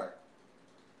are war.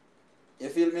 You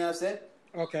feel me, I say?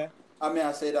 Okay. I mean,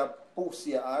 I say that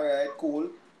pussy, alright, cool.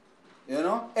 You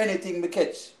know, anything me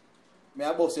catch, me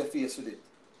I bust your face with it.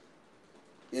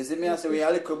 You see me, I say, when you're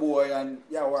a little boy and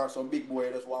you are some big boy,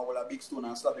 you just want with a big stone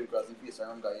and slap him across the face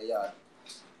around your yard.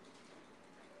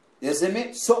 You see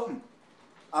me? Something.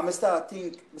 And I start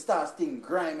think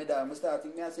grimy that. I start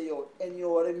think, I say, yo, any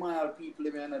other mile people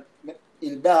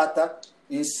in daughter,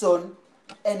 in son,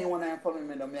 anyone in family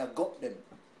member, I got them.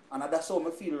 And that's how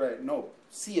I feel right now.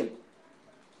 Same.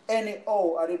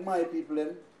 Anyhow, I admire people,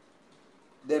 them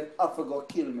have to go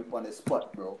kill me on the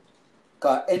spot, bro.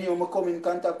 Because anyone come in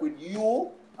contact with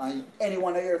you and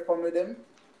anyone of your family, them,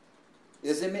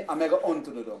 you see me, I'm going to go on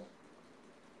to the dome.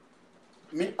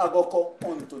 Me, I go come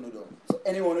on to the dome. So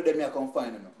anyone of them, I come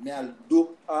find them. Me, I'll do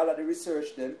all of the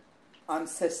research, them,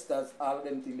 ancestors, all of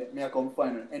them things, that me, I come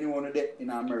find them. Anyone of them in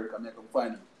America, me, I come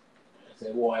find them. I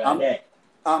say, boy, I'm there.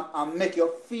 And make you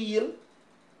feel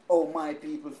how my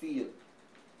people feel.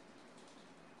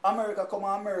 America, come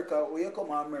on America, when you come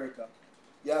on America,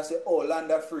 you say, oh,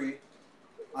 land are free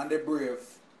and the brave.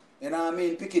 You know what I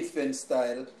mean? Picket fence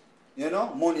style. You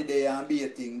know, money there and be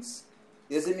things.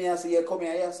 You see me, I say, you come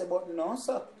here, you say, but no,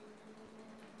 sir.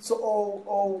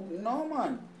 So, no,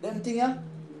 man. Them things,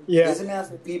 yeah? You see me, I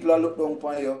say, people are look down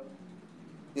upon you.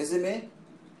 You see me?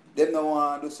 Them don't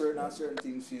want to do certain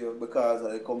things for you because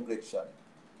of the complexion.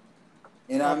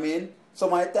 You know what I mean? So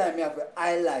my time, me have to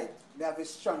highlight. Me have to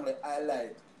strongly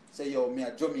highlight. Say, yo, me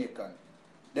a Jamaican.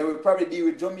 They will probably deal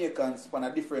with Jamaicans on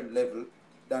a different level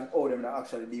than all them that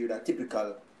actually deal with a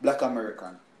typical Black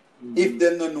American. If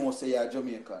them no know say you're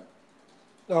Jamaican.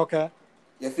 Okay.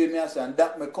 You feel me? I say, and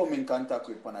that me come in contact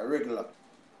with on a regular.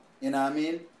 You know what I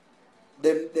mean?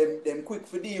 Them quick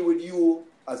for deal with you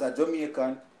as a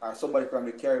Jamaican or somebody from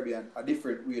the Caribbean a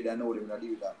different way than know them to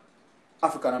deal with that.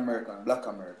 African American, Black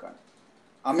American.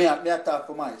 I mean, I talk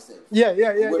for myself. Yeah.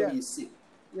 When me see.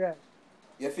 Yeah.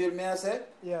 You feel me? I say?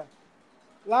 Yeah.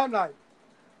 Limelight.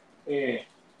 Yeah.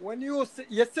 When you see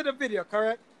the video,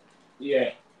 correct?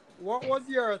 Yeah. What was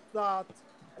your thought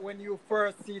when you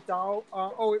first see it? How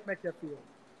it make you feel?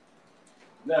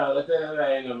 Now, let's say I'm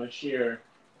going to share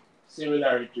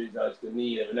similarities as to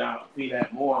need and now feel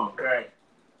like more I'm crying.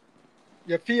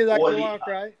 You feel like you want to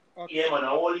cry? Okay. Yeah, man.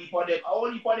 I only put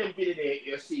them video there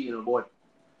you see, but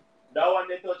that one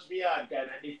they touch me hard kind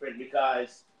of different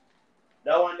because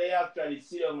that one they actually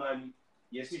see them and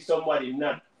you see somebody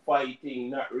not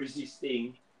fighting, not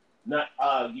resisting, not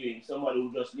arguing. Somebody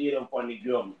who just lay them on the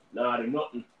ground. Nah, do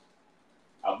nothing.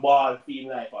 A ball feel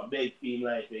life, a beg feel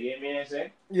life. You get me what I'm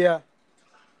saying? Yeah.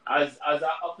 As an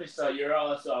officer, you're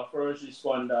also a first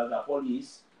responder as a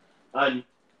police. And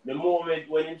the moment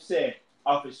when him say,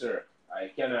 officer,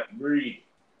 I cannot breathe,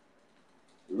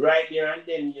 right there and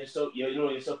then you're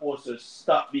supposed to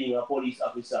stop being a police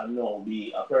officer and now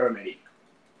be a paramedic.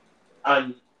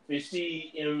 And you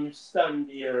see him stand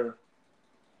there,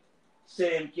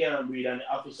 say him can't breathe, and the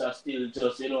officer still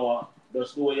just do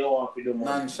what you want for the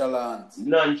money.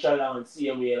 Nonchalant,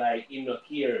 same way like him not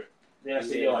care. Then I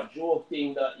say, a joke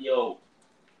thing that,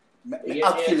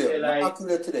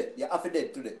 accurate today. You're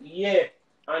affidavit today. Yeah.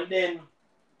 And then,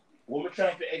 when we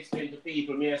try to explain to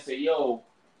people, I say, your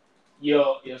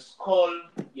skull,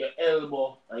 your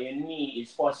elbow, and your knee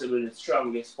is possibly the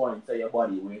strongest point of your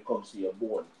body when it comes to your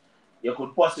bone. You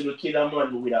could possibly kill a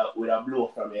man with a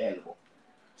blow from your elbow.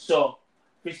 So,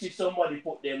 if you see somebody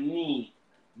put their knee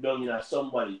down in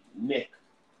somebody's neck,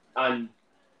 and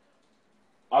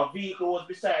a vehicle was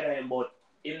beside him, but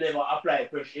he never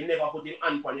applied pressure. He never put him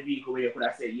hand on the vehicle where you could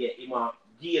have said, yeah, he might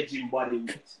gauge him body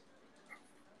weight.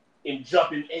 Him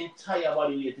drop him entire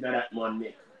body weight in that man's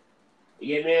neck.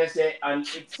 You get me? I say, and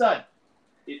it's sad.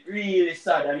 It's really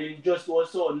sad. And he just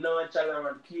was so nonchalant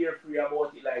and carefree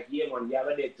about it, like, yeah, man, you have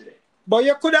a dead today. But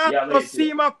you could have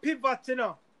seen him a pivot, you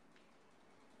know.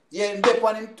 Yeah, him dip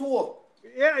on him too.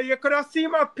 Yeah, you could have seen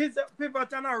him a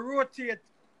pivot and a rotate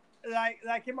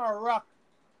like him a rock.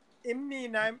 In me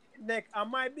neck.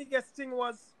 And my biggest thing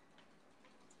was,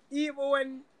 even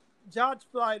when George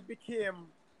Floyd became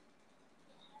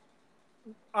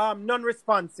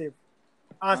non-responsive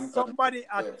and somebody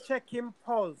had check him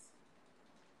pulse,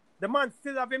 the man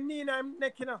still have him knee in him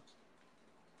neck, you know.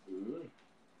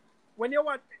 When you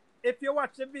watch, if you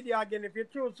watch the video again, if you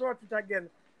choose to watch it again,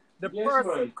 the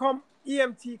person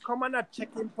EMT come and not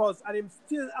check him pulse and him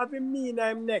still have him knee in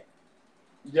him neck.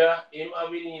 Yeah, him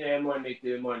having in him one neck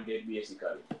till one dead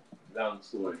basically. Long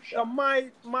story short. So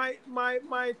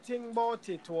my thing about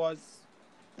it was,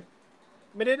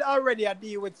 I did already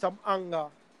deal with some anger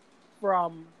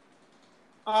from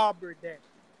Aubrey there,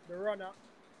 the runner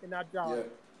in a job. Yeah.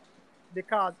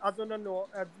 Because as you know,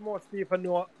 as most people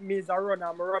know, me as a runner,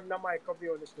 I'm running my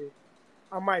community.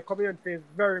 And my community is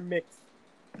very mixed.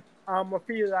 I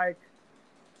feel like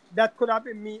that could have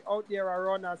been me out there a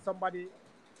runner, somebody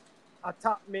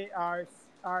attack me or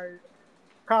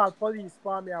call police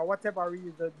for me or whatever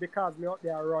reason because me out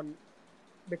there run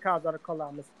because of the color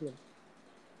of my skin.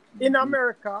 Mm-hmm. In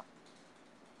America,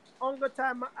 on the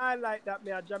time I like that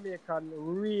me a Jamaican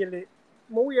really, I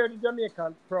wear the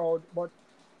Jamaican proud, but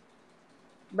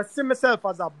I see myself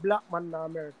as a black man in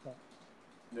America.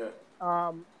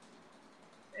 Yeah.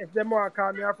 If they more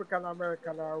call me African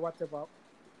American or whatever,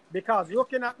 because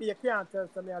looking at me, you can't tell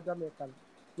me a Jamaican.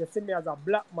 You see me as a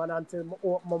black man until I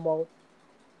open my mouth.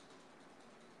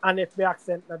 And if my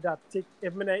accent not that thick,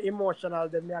 if I'm not emotional,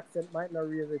 then my accent might not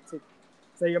really thick.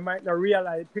 So you might not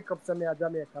realize, pick up some a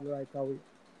Jamaican right away.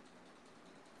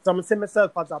 So I see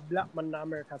myself as a black man in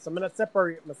America. So I'm going to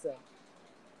separate myself.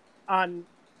 And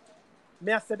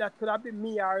I say that could have been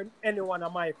me or any one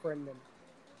of my friends.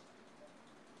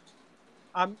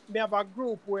 And we have a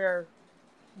group where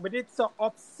we did so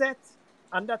upset.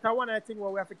 And that's one of the things where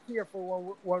we have to be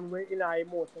careful when we're in our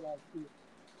emotional state.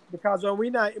 Because when we're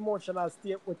in our emotional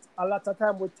state, a lot of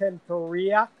time we tend to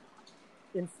react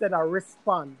instead of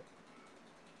respond.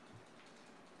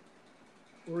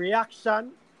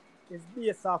 Reaction is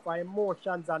based off our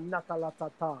emotions and not a lot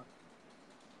of thought.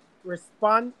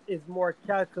 Respond is more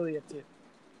calculated.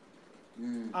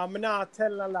 I'm not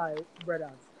telling a lie,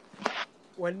 brothers.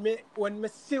 When me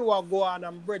see what go on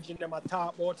and bridging them, I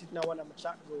talk about it now when I'm a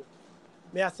chat group.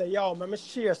 I say, yo, me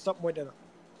share something with them.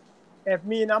 If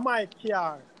me in my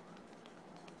car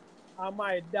and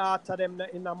my daughter them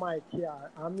in my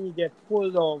car and me get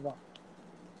pulled over,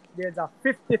 there's a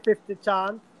 50-50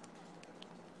 chance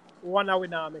one of we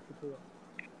not make it to work.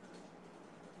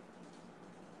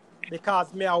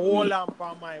 Because me a hold on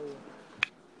for my own.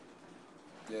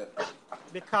 Yeah.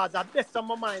 Because at this of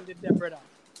my mind is there, brother.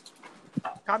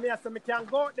 Come here so me can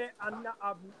go out there and not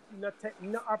have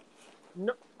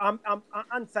no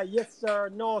answer yes sir,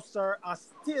 no sir, and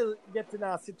still get in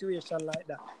a situation like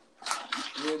that.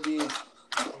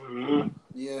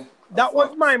 Yeah. That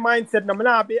was my mindset. No,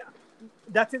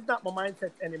 that is not my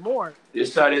mindset anymore. This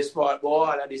is the sport, but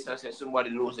all of this, I say somebody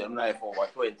lose their life over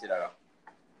 $20.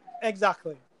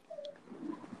 Exactly.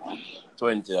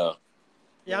 $20.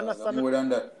 You understand? More than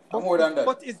that. More than that.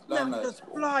 But it's not just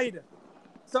Floyd.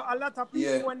 So a lot of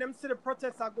people, when them see the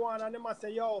protests are going on, they must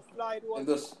say, yo, Floyd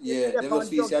was... they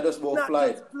just about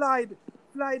Floyd.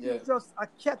 Floyd is just a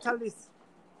catalyst.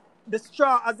 The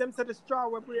straw, as them say, the straw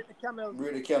will break the camel.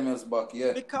 Break the camel's back,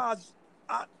 yeah. Because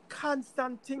a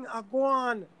constant thing are going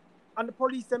on, and the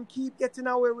police them keep getting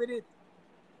away with it.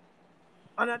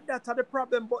 And that's the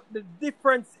problem. But the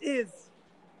difference is,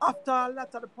 after a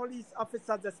lot of the police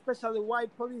officers, especially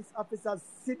white police officers,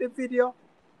 see the video,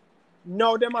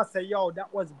 now they must say, yo,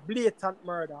 that was blatant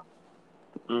murder.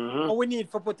 And we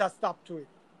need to put a stop to it.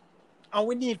 And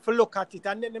we need to look at it.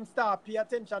 And then them start pay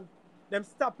attention. Them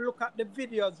stop look at the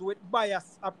videos with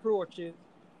biased approaches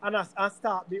and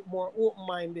start be more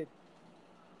open-minded.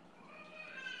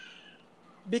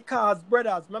 Because,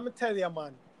 brothers, let me tell you,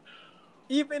 man,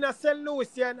 even in St. Louis,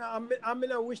 I'm going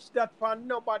to wish that for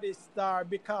nobody's star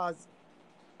because,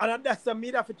 and that's a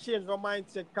me that to change my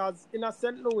mindset because in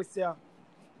St. Louis,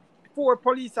 4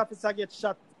 police officers get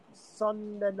shot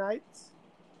Sunday night.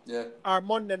 Yeah. Or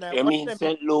Monday night. You mean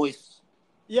St. Louis?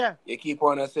 Yeah. You keep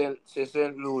on say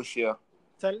St. Louis, yeah.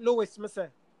 St. Louis, me say.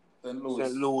 St. Louis.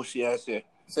 St. Louis, yeah, I say.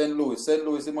 St.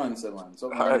 Louis, the man, say, man. All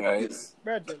right.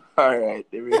 All right.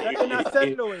 In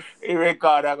St. Louis. In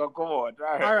record, I go come out.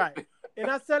 All right. In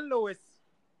St. Louis,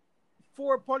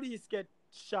 4 police get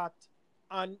shot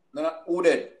and who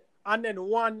dead? And then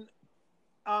 1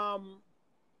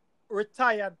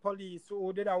 retired police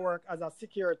who did a work as a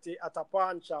security at a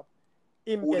pawn shop,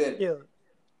 him get killed.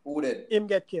 Who did? Him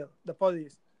get killed. The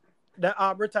police. The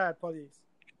retired police.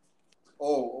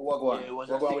 Oh, what going? Yeah, what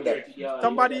going with that?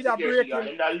 Somebody that breaking.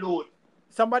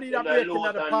 Somebody that breaking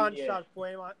at the pawn shop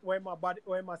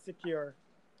where my secure,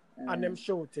 and them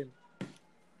shoot him.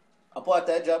 A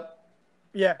part-time job.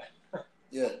 Yeah.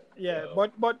 Yeah.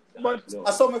 But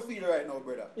I saw me feel right now,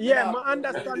 brother. Yeah, I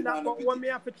understand that. But what me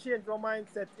have to change my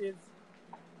mindset is,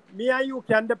 me and you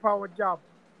can do our job.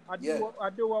 I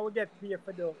do what we get paid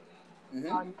for do.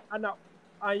 And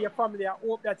your family, I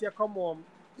hope that you come home.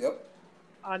 Yep.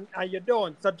 And you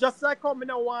don't. So just like how I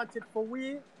don't want it for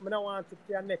we, I don't want it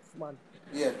for your next man.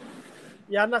 Yeah.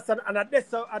 You understand? And at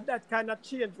that kind of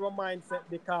change my mindset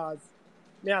because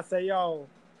me I say, yo,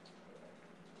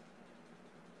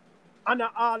 and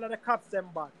all of the cops them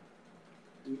bad.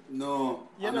 No,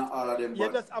 not all of them bad.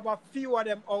 You just have a few of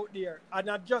them out there. And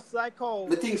not just like how...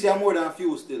 Me think you're more than a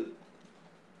few still.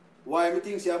 Why me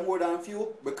think you're more than a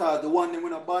few? Because the one them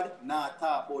when are bad,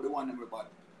 talk about the one them are bad.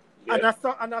 Yeah.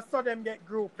 And I saw them get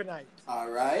groupinized.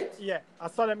 Alright. Yeah, I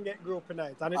saw them get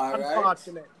groupinized. And it's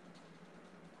unfortunate.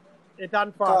 It's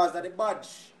unfortunate. Because of the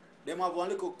badge. Them have one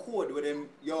little code with them,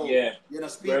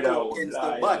 speak out against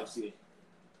the badge.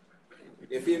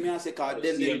 You feel me? I say, because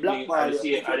them blackball you.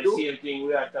 The same thing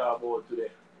we are talking about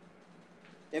today.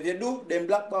 If you do, them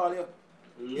blackball you.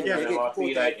 You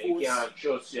feel like you can't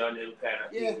trust you and them kind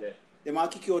of thing there. They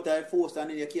might kick you out of force and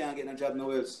then you can't get a job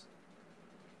nowhere else.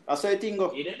 That's how you think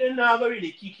go. They never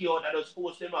really kick you out and just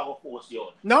force them to force you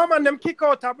out. No man, them kick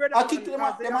out a brother.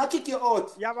 They might kick you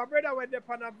out. You have a brother where they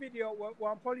on a video,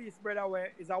 one police brother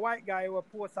where is a white guy who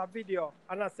post a video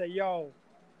and I say, yo,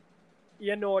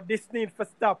 you know, this need to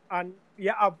stop and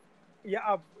you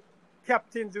have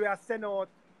captains we are sent out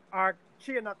or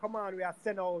chain of command we are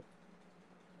sent out.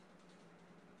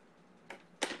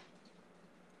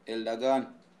 Elder gone.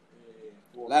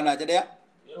 Lana, you there?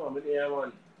 Yeah, I'm there,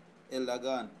 man. Elder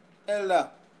gone. Elder,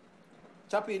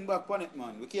 chop in back on it,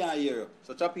 man. We can't hear you.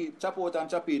 So chop out and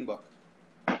chop in back.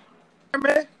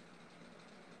 Me?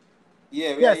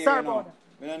 Yeah, we are here sorry now. about that.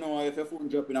 We don't know if your phone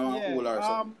drop in our hole or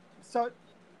something. So,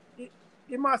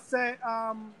 you must say,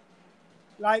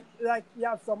 like you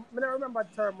have some, I don't remember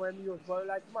the term when you use, but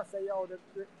like you must say, yo,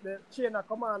 the chain of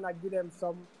command like give them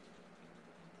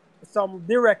some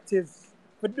directives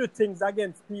to do things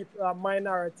against people,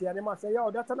 minority, and they must say, yo,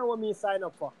 that's not what me sign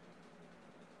up for.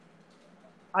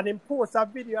 And then post a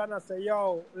video and I say,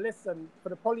 yo, listen, for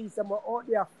the police, I'm out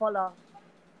there follow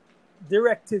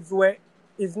directives where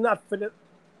is not for the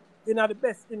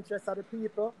best interest of the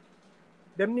people.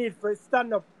 Them need for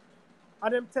stand up.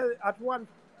 And them tell at one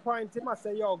point he must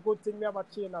say, yo, good thing we have a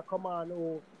chain of command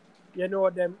who, you know,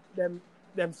 them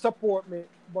support me.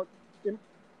 But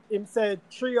him said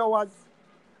 3 hours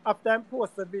after him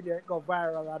post the video, it go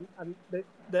viral and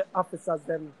the officers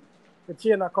them, the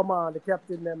chain of command, the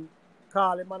captain them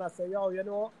call him and I say, yo, you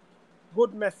know,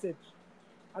 good message.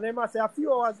 And they must say a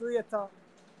few hours later,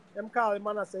 them call him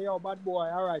and I say, yo, bad boy,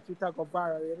 all right, you talk of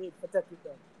viral, you need to take it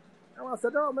down. And I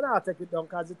said, no, I'm not take it down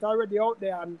because it's already out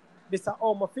there and this is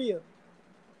how I feel.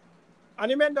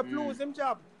 And he end up lose him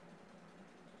job.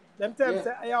 Them tell him,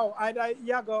 say, yo, either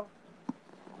you go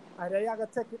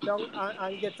take it down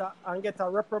and get a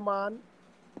reprimand,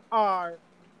 or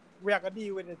we are going to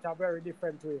deal with it a very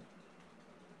different way.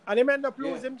 And he end up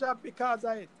losing job because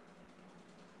of it.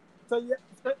 So,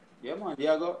 yeah, man,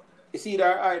 it's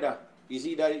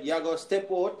either you go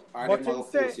step out or but them go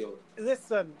force you.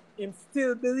 Listen, him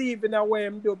still believe in a way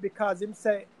him do because him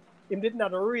say him did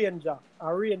not a ranger.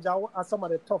 A ranger are some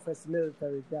of the toughest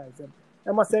military guys.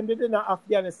 And must say him did in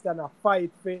Afghanistan a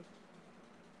fight for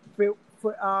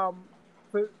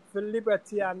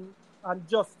liberty and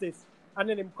justice. And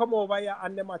then him come over here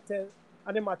and them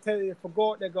tell you to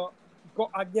go they go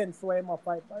against where him a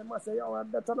fight. I must say, yo,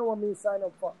 that's not what me sign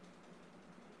up for.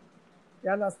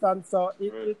 You understand? So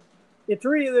it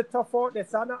really tough out there.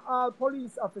 So not all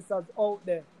police officers out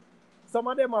there. Some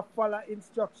of them are follow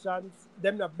instructions.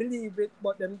 Them not believe it,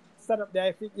 but them stand up there.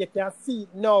 If you can see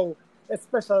it now,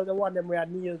 especially the one them we are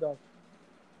kneeled up.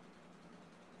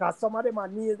 Because some of them are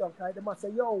kneeled up. They must say,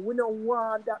 yo, we don't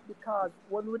want that because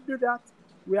when we do that,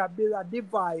 we are build a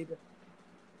divide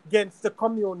against the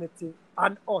community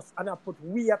and us, and I put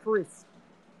we at risk.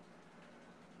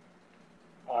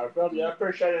 Probably I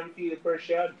pressure them feel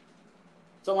pressured.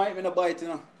 Some might even bite, you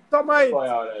know. Some might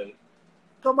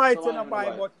not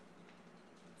buy, but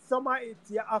some might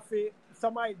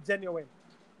some might genuine.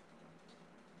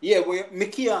 Yeah,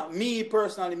 me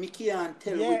personally, can't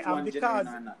tell which one genuine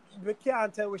or not. We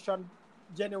can't tell which one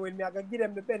genuine. I can give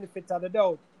them the benefit of the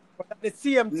doubt. But at the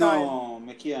same time... No,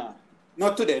 me can't.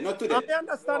 Not today. I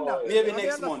understand that. Maybe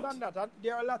next month. That.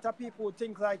 There are a lot of people who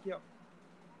think like you.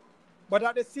 But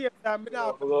at the same time... They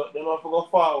have to go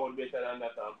forward better than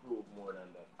that and prove more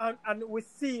than that. And we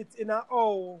see it in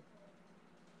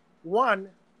one,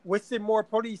 we see more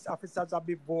police officers are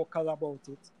be vocal about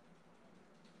it.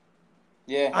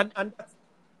 Yeah. And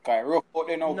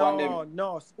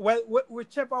no. Well,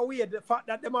 whichever way, the fact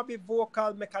that they might be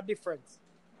vocal make a difference.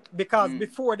 Because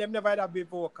before them never had be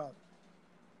vocal.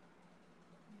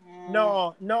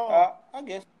 No. I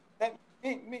guess.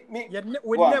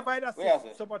 We never had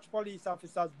so much police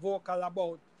officers vocal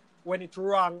about when it's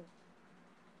wrong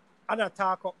and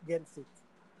attack up against it.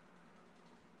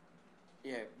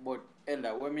 Yeah, but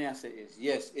Elder, what me I say is,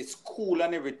 yes, it's cool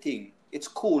and everything. It's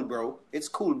cool, bro. It's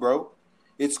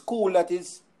cool that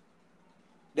is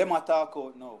them attack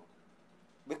out now.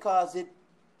 Because it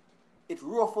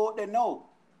rough out there now.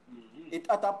 Mm-hmm. It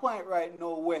at a point right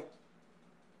now where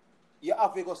you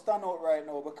have to go stand out right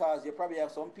now because you probably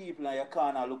have some people in your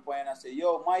corner look by and say,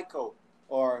 yo, Michael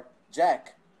or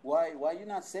Jack, why you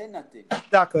not saying nothing?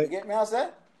 Exactly. You get me, I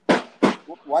said?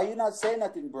 Why you not saying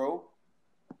nothing, bro?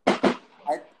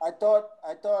 I thought.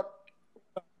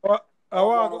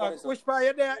 Which part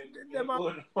you there? Them a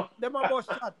bus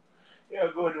shot. Yeah,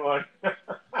 good one.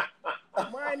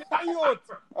 Mine is a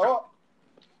youth. Oh.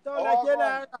 Sound like you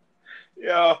there.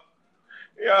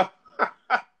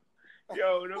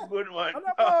 Yo, no good one.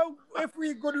 I don't know if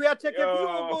we good, we are checking if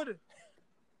you good.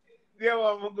 Yeah,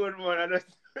 I'm a good one. I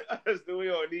just do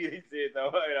you need to say it a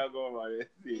while ago, man.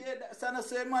 Yeah, that's the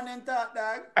same man in talk,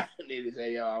 dog. Need to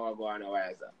say, yo, I want to go on a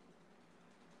while, sir.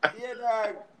 Yeah,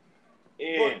 dog.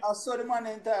 Yeah. But I saw the man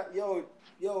in talk, yo,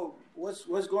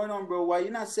 what's going on, bro? Why you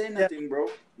not saying nothing, bro?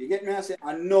 You get me? I say,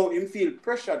 I know him feel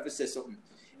pressured to say something.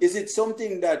 Is it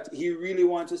something that he really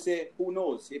wants to say? Who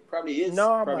knows? It probably is.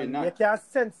 No, probably man. not. You can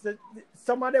sense that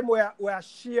some of them were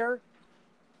share.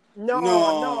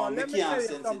 No. Let me tell you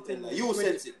something. You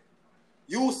sense it.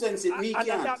 You sense it. Me can't.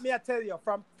 And that me I tell you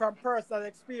from personal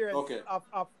experience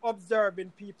of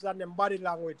observing people and them body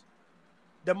language.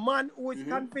 The man who is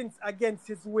convinced against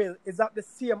his will is of the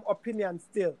same opinion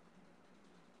still.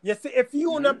 You see, if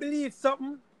you not believe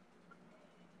something,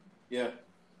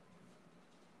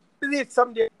 believe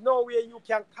something, there's no way you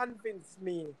can convince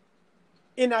me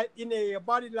in a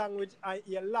body language and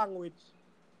your language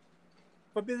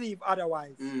to believe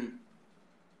otherwise.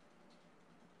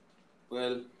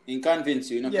 Well, in convince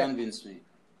you not convince me.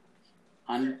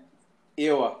 And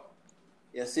you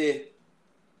see,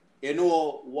 you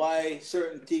know why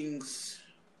certain things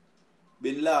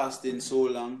been lasting so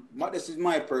long. This is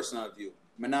my personal view.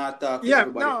 I'm not talking to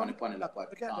everybody on the panel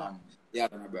apart. Yeah,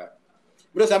 no, bro.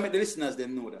 Because I make the listeners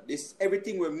them know that this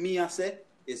everything where me I say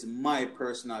is my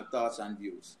personal thoughts and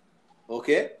views.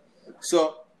 Okay?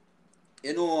 So,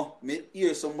 you know, me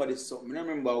hear somebody something. I don't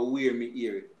remember where me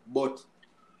hear it. But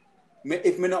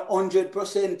if me not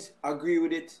 100% agree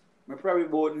with it, me probably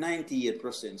about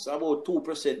 98%. So about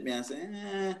 2% me I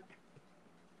say,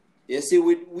 You see,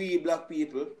 with we black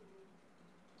people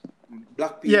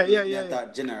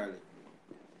generally.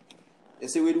 You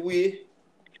see, with we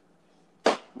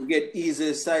get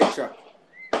easily sidetracked.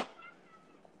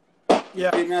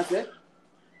 Yeah. You see me I say?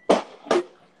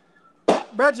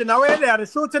 Bridget, now we're there, the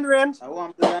shooting range. I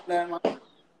want to land man.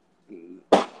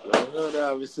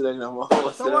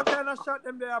 So what kind of shot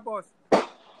them there, boss?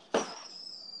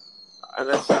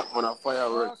 And I shot on a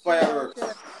fireworks. Fireworks.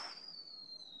 Okay.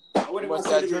 What I must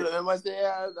must say, say,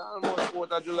 almost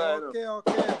 4th of July.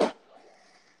 Okay.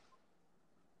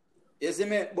 You see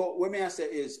me? But what me I say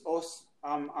is us,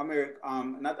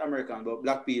 not American, but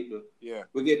black people. Yeah.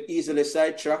 We get easily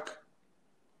sidetracked,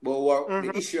 but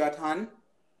the issue at hand,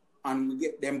 and we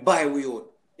get them buy we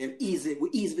out. We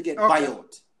easily get buy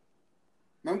out.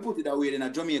 Let me put it that way in a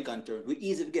Jamaican term. We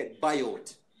easily get buy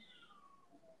out.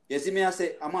 You see me? I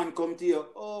say a man come to you.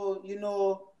 Oh, you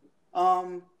know,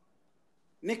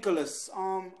 Nicholas.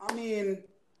 I mean,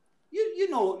 you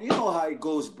know how it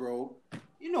goes, bro.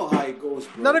 You know how it goes,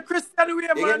 bro. Not a Christian way,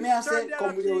 man. You get me? I say, Turn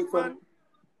come with you from.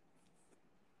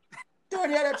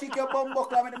 Turn the other cheek, your bum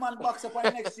buckle, and the man box up on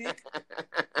the next cheek.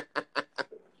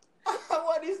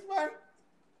 What is, man?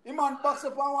 The man box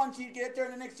up on one cheek, you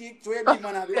turn the next cheek, to a big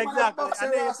man. Exactly,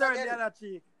 and then you turn the other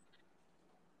cheek.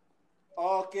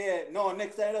 Okay, no,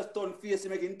 next time just turn face,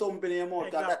 make him thump in your mouth.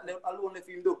 Exactly. That alone let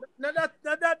him do. No,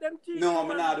 that them cheek. No, I'm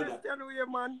not do that.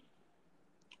 Man.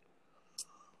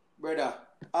 Brother,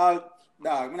 I'm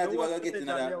not going to get into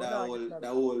that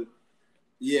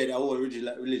whole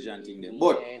religion thing there.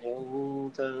 But,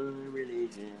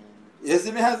 you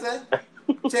see me, I say?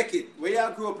 Check it. Where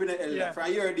you grew up in the elder,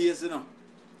 from your days, you know.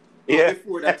 Yeah.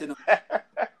 Before that, you know.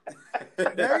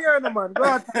 There you are, man. Go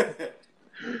on.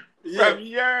 Yeah. From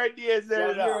your days,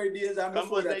 from your days and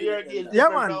before that. Your days yeah,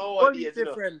 man. Only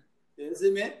different. You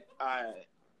see me?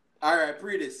 Alright,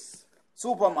 pre this.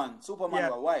 Superman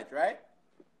was white, right?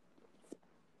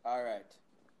 Alright.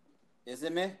 You see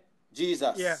me?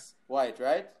 Jesus, white,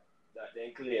 right? That they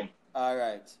claim.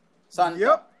 Alright.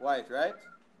 Santa, white, right?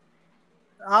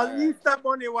 Easter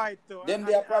Bunny white too. Them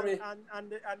they are probably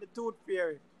and the Tooth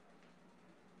Fairy.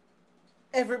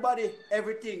 Everybody,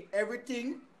 everything,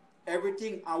 and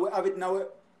we have it now.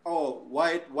 Oh,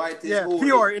 white is holy.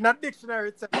 Pure in a dictionary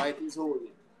itself. White is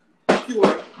holy.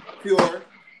 Pure,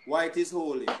 white is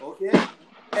holy. Okay?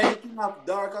 Anything of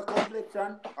darker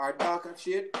complexion or darker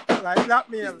shade, like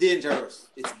that is dangerous.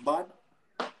 It's bad.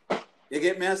 You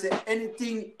get me? I say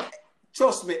anything,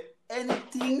 trust me,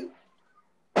 anything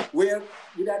where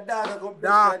with a darker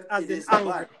complexion, it is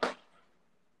bad.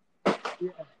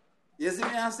 Yeah. You see me?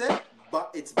 I say,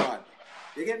 but it's bad.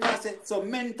 You get me? I say, so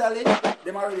mentally,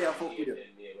 them already are fuck with you.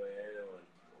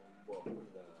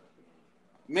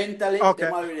 Mentally,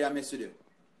 them already are mess with you.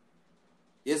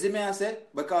 You see me? I say,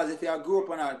 because if you grew up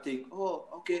on that thing, oh,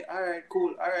 okay, all right,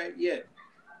 cool, all right, yeah.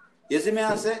 You see me?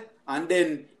 I say, and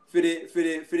then for the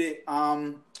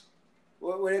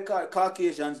what they call it?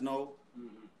 Caucasians now,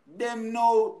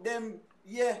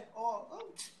 yeah.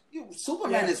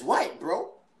 Superman is white,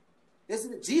 bro.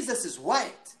 Jesus is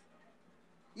white.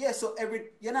 Yeah, so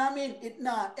you know what I mean? It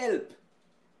not help.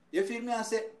 You feel me? I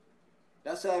say,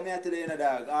 that's why I'm here today,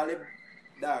 dog.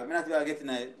 I'm not going to get in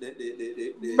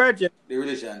the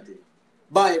religion thing.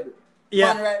 Bible.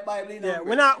 Yeah. Man write Bible, yeah,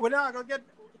 we're not going to get,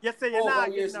 you say you're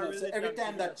not getting a religion. So every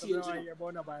time that changes.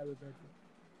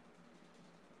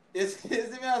 You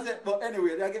see me? I say, but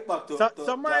anyway, I get back to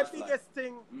So my biggest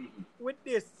thing with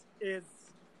this is,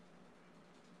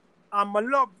 I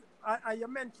love, you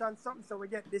mentioned something so we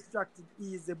get distracted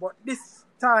easy, but this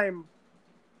time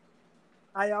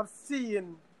I have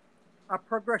seen a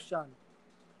progression.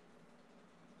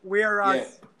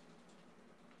 Whereas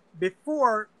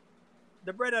before,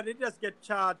 the brother did just get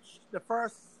charged, the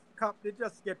first cop did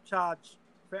just get charged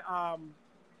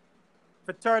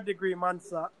for third-degree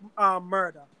murder.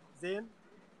 Zane?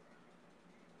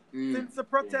 Since the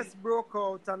protests broke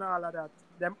out and all of that,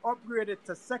 them upgraded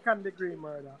to second-degree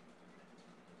murder.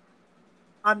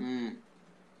 And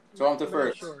so I'm the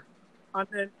first. Sure. And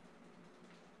then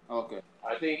okay.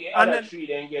 I think the other three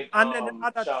then get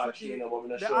charged.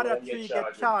 The other three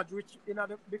get charged, which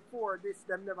before this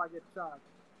them never get charged.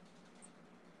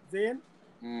 Then,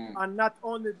 and not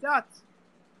only that,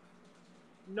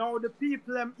 now the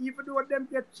people, even though them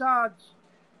get charged,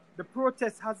 the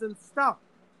protest hasn't stopped.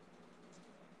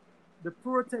 The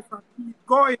protest has keep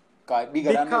going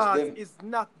because it's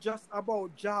not just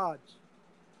about George.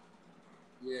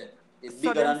 Yeah, it's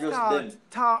so bigger than just them.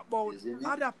 Talk about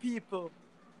other people,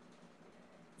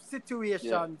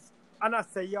 situations, and I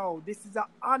say, yo, this is an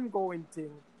ongoing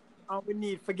thing, and we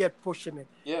need to get pushing it.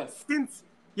 Yeah. Since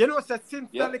the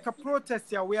like a protest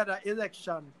here, we had an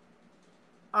election,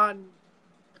 and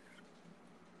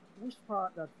which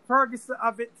part that Ferguson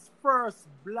have its first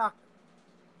black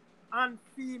and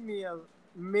female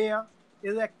mayor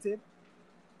elected.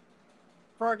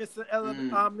 Ferguson,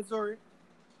 Missouri,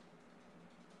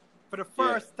 for the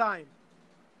first time.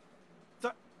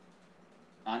 So,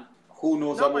 and who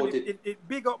knows about it? It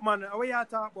big up, man. What you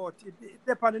talk about?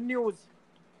 It's on the news.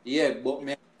 Yeah, but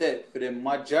me say, for the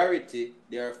majority,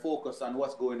 they are focused on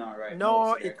what's going on right now.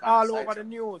 No, it's all over the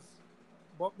news.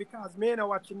 But because me no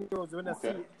watch the news, when I see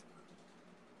it.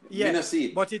 Yeah, me no see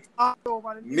it. But it's all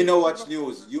over the news. Me no watch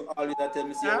news. You always tell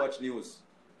me say watch news.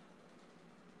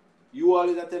 You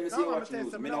always tell me say watch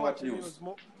news. Me no watch news.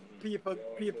 People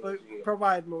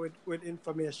provide me with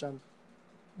information.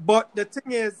 But the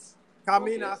thing is, I'm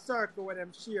in a circle where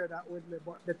them share that with me.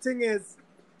 But the thing is,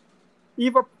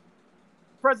 even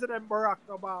President Barack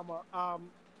Obama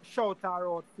shout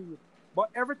out feed. But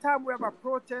every time we have a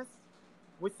protest,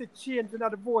 we see change in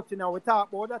the voting, and we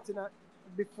talk about that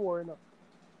before, you know.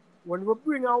 When we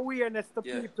bring awareness to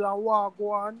people and what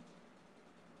go on,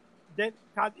 then,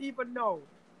 because even now,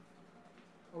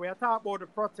 we are talking about the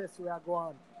protests we are going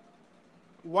on.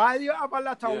 While you have a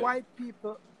lot of white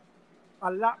people, a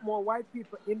lot more white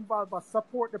people involved but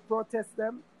support the protest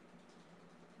them,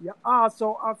 you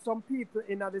also have some people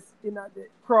in the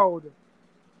crowd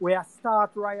where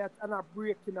start riots and are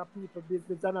breaking up people's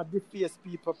business and are deface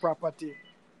people property.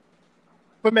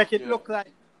 To make it look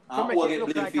like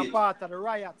a part of the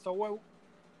riot. So what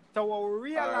we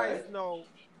realize now,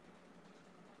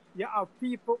 you have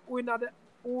people who in the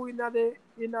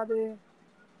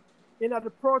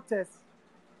protest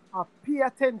pay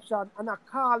attention and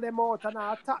call them out and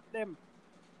attack them.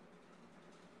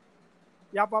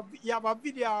 You have a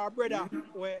video, brother,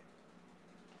 where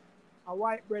a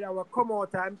white brother will come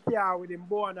out and care with him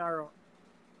bow and arrow.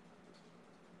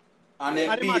 And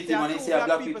then beat him and he say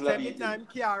black people are beating him.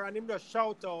 And him just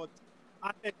shout out.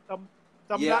 And then some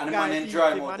black guy beat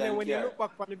him. And then when you look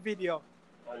back on the video,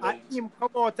 and him come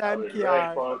out and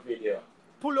care,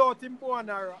 pull out him bow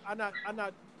and arrow and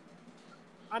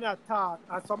attack.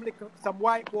 And some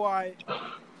white boy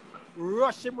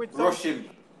rush him with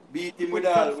beat him with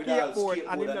all skateboard.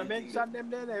 And him mention them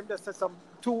then, him just say some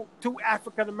two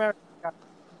African Americans.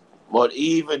 But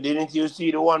even, didn't you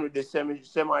see the one with the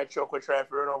semi truck which tried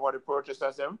to run over the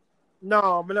protesters them?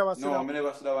 No, I never see that. I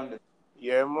never see that one.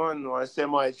 Yeah, man, one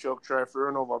semi truck tried to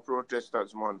run over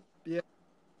protesters, man. Yeah.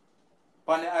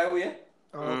 On the highway?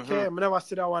 Okay, I never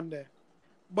see that one there.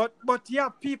 But yeah,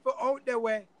 people out there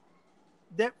where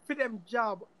they for them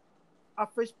job, I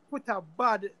first put a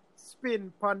bad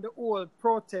spin on the whole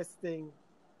protesting.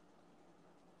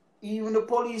 Even the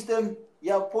police, them,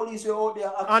 you have police who are out there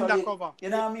actually, undercover. You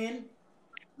know what I mean?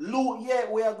 Loot,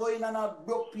 we are going and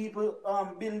broke people,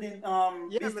 building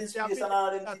business space and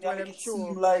all them things that make it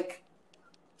seem like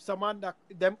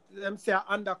them say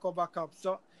undercover cops.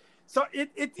 So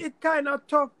it kind of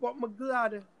tough, but I'm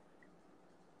glad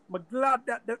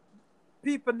that the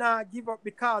people now give up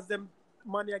because them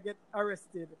money get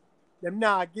arrested. Them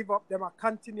now give up. Them are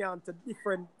continuing to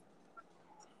different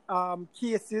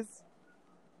cases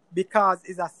because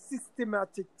it's a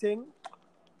systematic thing,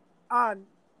 and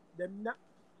them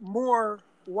more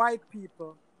white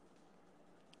people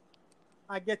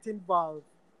are get involved.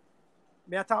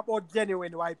 Me I talk about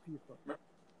genuine white people. Me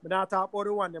not talk about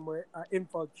the one them who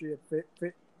infiltrate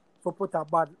for put a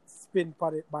bad spin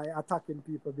on it by attacking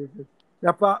people. Me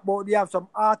talk about we have some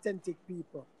authentic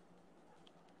people.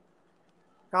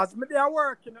 Because me I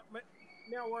work, you know, me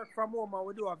I work from home and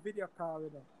we do a video call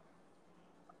with them.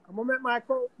 I'm gonna make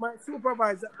my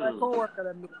supervisor, my co-worker,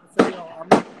 and say,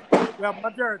 we have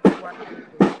majority white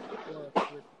people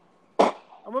work with.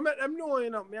 I'm gonna make them know,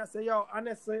 you know. Me I say,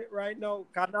 honestly, right now,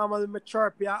 because normally me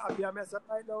chirp you, I be a mess up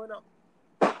right now, you know.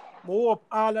 I hope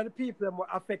all of the people that were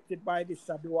affected by this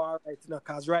are do all right, you know,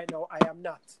 because right now I am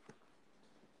not.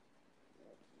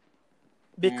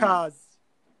 Because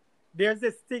there's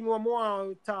this thing we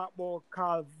want to talk about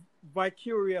called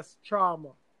vicarious trauma.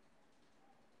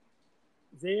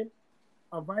 See?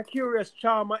 And vicarious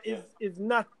trauma is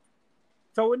not.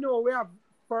 So we know we have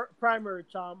primary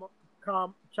trauma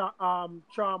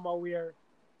where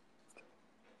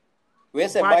We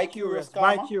say vicarious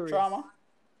trauma?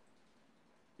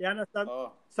 You understand?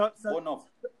 Oh.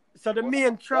 So the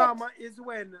main trauma is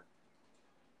when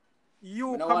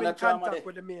you come in contact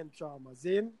with the main trauma.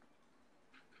 Zin?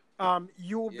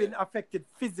 You've been affected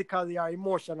physically or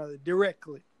emotionally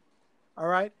directly. All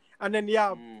right? And then you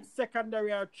have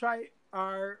secondary or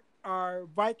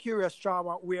vicarious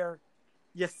trauma where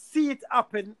you see it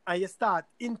happen and you start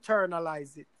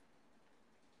internalize it.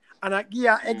 And I give you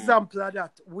an example of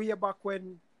that. Way back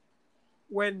when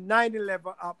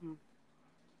 9/11 happened,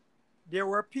 there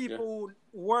were people who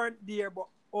weren't there, but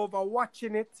over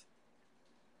watching it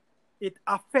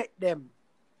affect them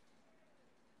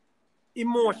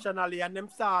emotionally, and them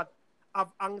start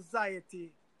have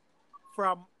anxiety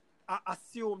from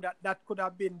assume that could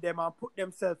have been them and put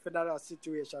themselves in that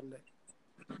situation there.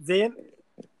 Then,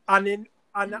 and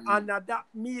that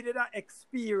needed an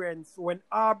experience when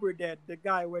Aubrey dead, the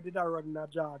guy where did I run in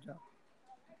Georgia.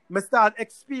 Me start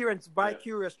experience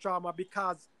vicarious trauma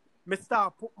because me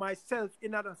start put myself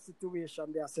in another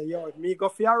situation there. Say, yo, if me go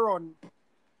for a run,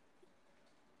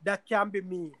 that can be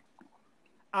me.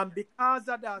 And because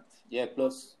of that,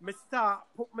 plus me start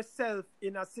put myself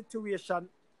in a situation,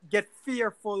 get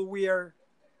fearful where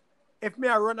if me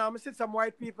I run and I see some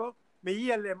white people, me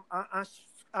hear them and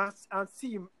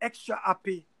seem extra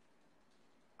happy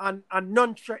and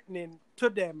non-threatening to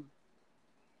them.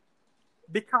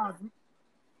 Because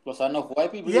plus enough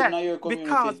white people in your community.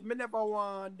 Because me never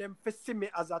want them to see me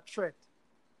as a threat.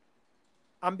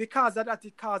 And because of that,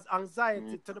 it causes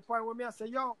anxiety to the point where me I say,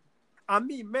 yo, and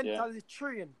me mentally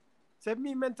trained. So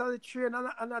me mentally trained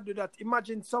and I do that.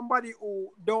 Imagine somebody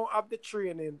who don't have the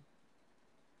training.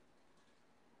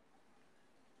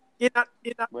 In a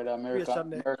Brother,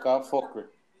 Merikkka fuckery.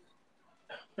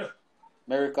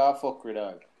 Merikkka fuckery,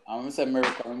 dog. I'm going to say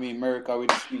Merikkka, I mean Merikkka with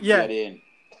the sweet at the end.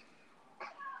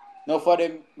 No for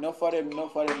them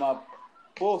are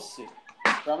pussy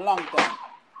from long time.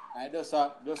 And just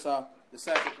the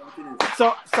cycle continues.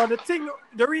 So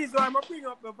the reason I'm going to bring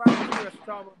up the vicarious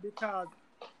trauma because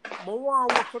I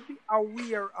want to be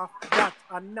aware of that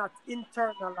and not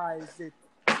internalize it.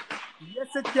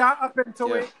 Yes, it can happen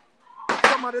to it.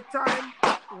 Some of the time,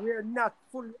 we're not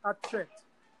fully a threat.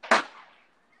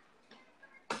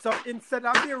 So instead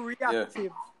of being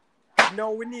reactive,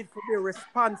 now we need to be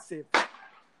responsive.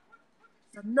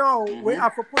 So now we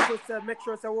have to put ourselves, make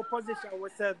sure we position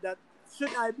ourselves that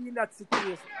should I be in that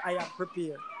situation, I am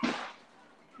prepared.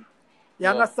 You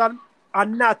understand?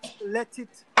 And not let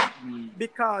it,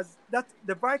 because that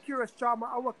the vicarious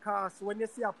trauma our cause, when you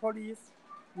see a police,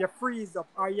 you freeze up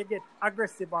or you get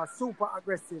aggressive or super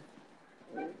aggressive.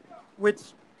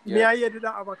 Which me and you did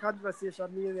have a conversation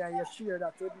earlier and you share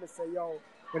that with me, say, yo,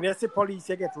 when you see police,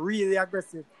 you get really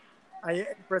aggressive. And you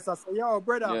express and say, yo,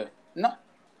 brother. Yeah.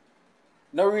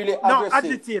 No, really aggressive. No,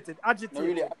 agitated. No,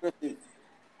 really aggressive.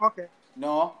 Okay.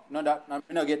 No, that I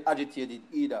not get agitated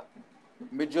either.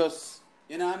 Me just,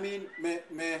 you know what I mean? Me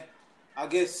I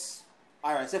guess,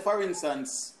 alright, say for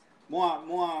instance, more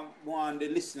the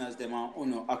listeners them are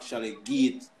actually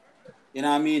get it, you know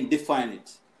what I mean, define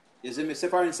it. You see me, say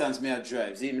for instance, me I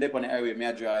drive. See me on the highway, me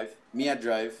I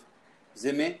drive.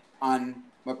 See me? And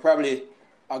me probably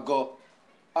I go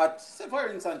at, say for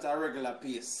instance, a regular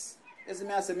pace. You see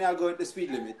me, I say me I go at the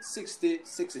speed limit, 60,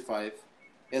 65.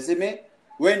 You see me?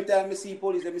 When time me see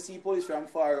police from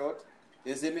far out,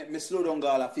 you see me slow down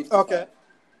girl at 55. Okay.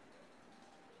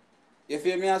 You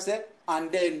feel me, I say?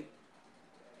 And then,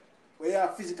 when you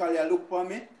physically look for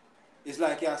me, it's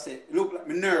like you say, look like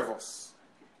me nervous.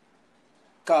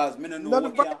 Because me don't know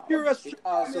what can happen. It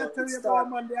start...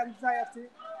 the anxiety.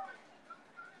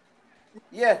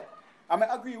 Yeah, I may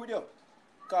agree with you.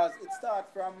 Because it starts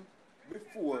from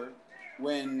before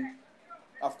when,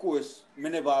 of course, me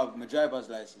never have my driver's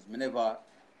license. Me never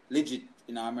legit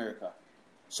in America.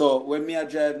 So when me I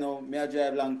drive now, me I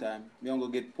drive long time, me don't go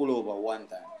get pulled over one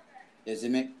time. You see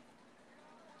me?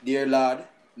 Dear Lord,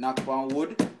 knock on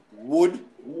wood with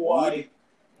a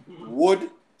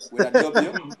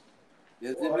W.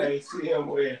 You see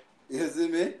me? You see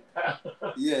me?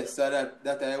 Yes, so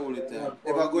that I hold it time.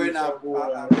 If I go in a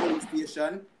police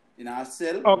station in a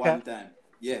cell one time,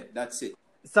 that's it.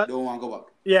 So, don't want to go back.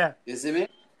 Yeah. You see me?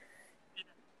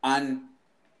 And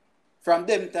from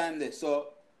them time there, so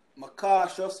I'm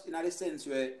cautious in the sense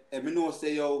where I know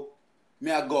say yo,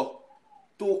 me I go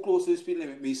too close to the speed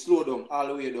limit, me slow down all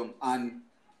the way down and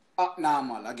act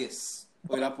normal, I guess.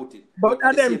 Where I put it. But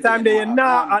at the same time, you're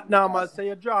not act normal, so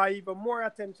you draw even more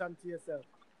attention to yourself.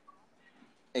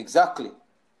 Exactly.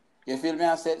 You feel me?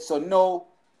 I said so. Now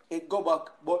it go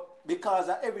back, but because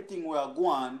of everything we are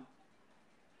going,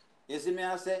 You see me,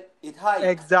 I say, it hide.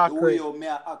 Exactly. The way you may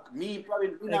act. Me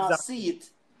probably not see it,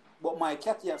 but my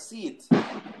cat here see it.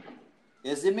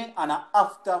 You see me? And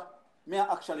after, me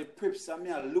actually preps and me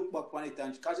I look back on it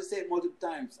and because she say it multiple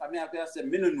times. I mean, I say,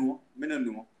 me no know.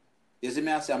 You see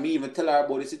me, I say, me even tell her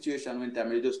about the situation one time.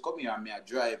 I just come here and me I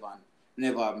drive and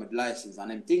never have my license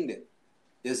and them thing there.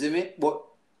 You see me? But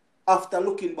after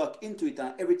looking back into it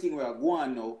and everything we are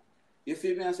going now, you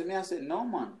feel me? I say, no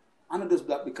man. I'm not just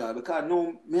black because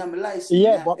no, me have my license.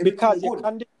 Yeah, but because your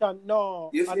condition, no.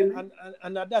 You feel me?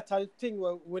 And that's the thing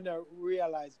we don't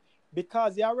realize.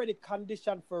 Because you already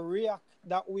conditioned for react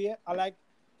that way. I like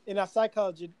in a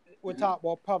psychology we talk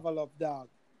about Pavlov dog.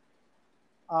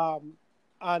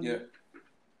 And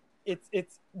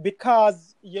it's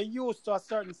because you're used to a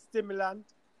certain stimulant.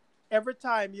 Every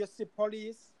time you see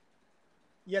police,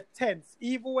 you're tense.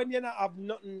 Even when you don't have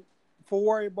nothing to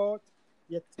worry about,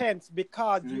 you're tense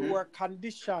because you were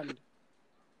conditioned.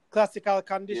 Classical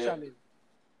conditioning.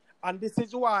 And this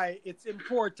is why it's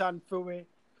important for we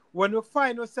when we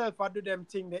find ourselves and do them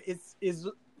thing that is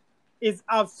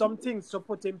have some things to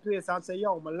put in place and say,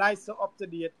 yo, my license up to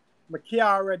date, my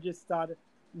car registered,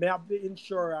 me have the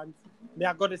insurance, me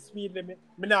have got the speed limit,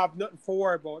 me not have nothing to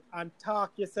worry about, and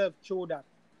talk yourself through that.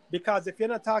 Because if you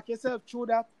not talk yourself through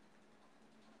that,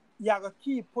 you have to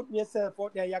keep putting yourself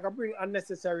out there, you have to bring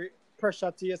unnecessary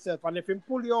pressure to yourself. And if he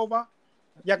pull you over,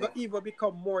 you have to even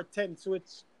become more tense,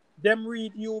 which them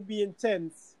read you being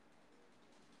tense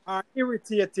are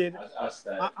irritated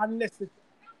are unnecessary.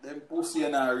 Them pussy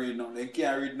and I read no. They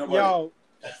can't read nobody. Yo,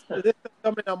 listen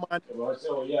to me now, man.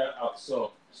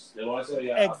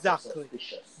 Exactly.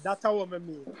 That's how I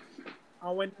mean.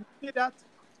 And when you see that,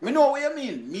 me know what you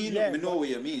mean. Me know what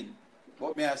you mean.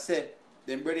 But me I say,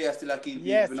 them brother are still a kid.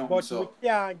 Yes, but we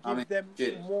can't give them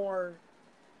more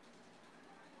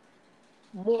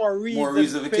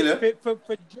reason to kill him.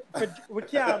 We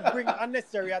can't bring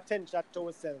unnecessary attention to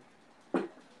ourselves.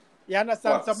 You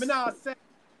understand? What? So me now say,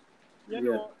 you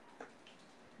know,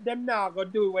 them now go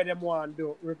do what them want to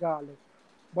do regardless.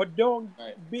 But don't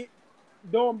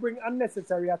bring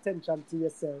unnecessary attention to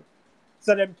yourself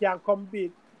so them can come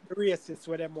beat the racists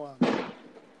where them want.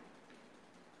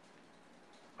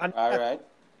 And Alright.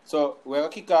 So we'll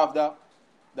kick off the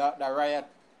riot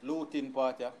looting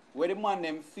part here. Where the man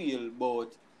them feel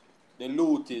about the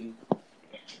looting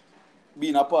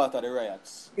being a part of the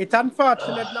riots? It's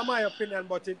unfortunate in my opinion,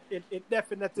 but it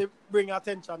definitely bring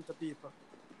attention to people.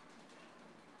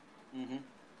 Mm-hmm.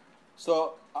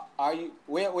 So are you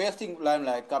where you think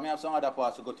Limelight? Can we have some other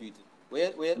parts to go to it?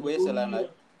 Where you say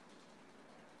Limelight?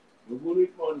 We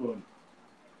bullet one.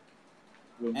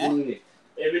 We bullet.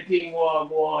 Everything will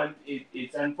go on.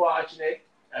 It's unfortunate,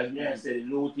 as me I said, the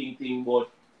looting thing, but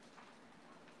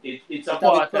it's a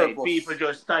part of it. People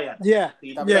just tired. Yeah.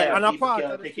 People tired. And people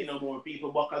can't take it no more.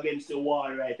 People back against the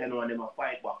wall right now and them a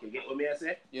fight back. You get what me I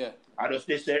say? Yeah. I just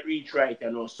they reach right, you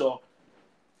know. So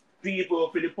people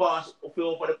for the past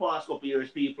couple years,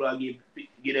 people are give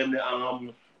them the how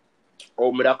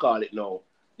would I call it now?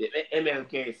 The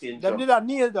MLK syndrome. Them did a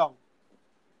kneel down.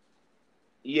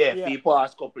 Yeah, for the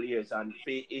past couple of years, and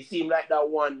it seemed like that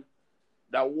one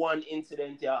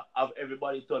incident here of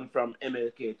everybody turned from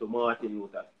MLK to Martin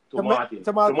Luther to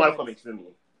Malcolm X for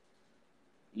me.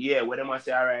 Yeah, where them I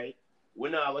say, all right, we're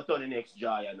not gonna turn the next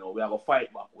jar, you know, we are gonna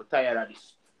fight back. We're tired of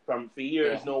this. For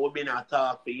years now, we've been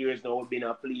attacked. For years now, we've been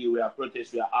a plea. We are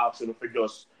protest. We are asking for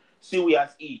just see we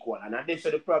as equal, and that's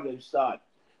where the problem start.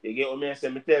 You get what me I say?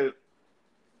 Me tell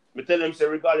them say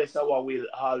regardless of what, we'll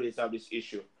always have this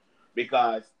issue.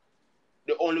 Because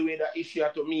the only way that issue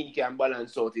to me can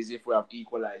balance out is if we have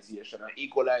equalization. And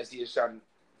equalization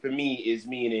for me is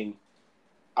meaning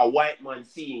a white man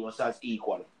seeing us as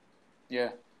equal.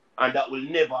 Yeah. And that will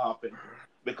never happen.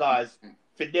 Because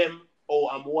for them, oh,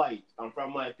 I'm white, and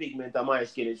from my pigment and my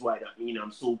skin is white, that means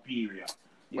I'm superior.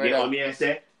 You get what I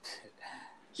say?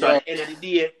 So at the end of the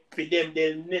day, for them,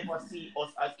 they'll never see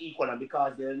us as equal. And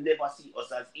because they'll never see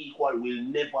us as equal, we'll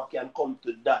never can come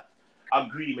to that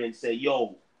agreement, say,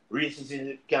 yo,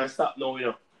 racism can stop now, you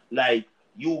know. Like,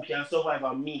 you can survive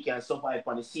and me can survive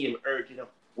on the same earth, you know,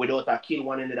 without a kill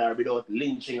one another, without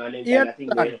lynching and then kind of thing,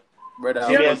 you know.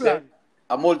 Brother,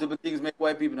 multiple things make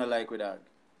white people not like with that.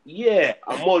 Yeah,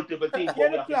 a multiple things, but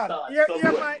we have to start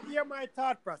somewhere. Here's my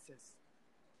thought process.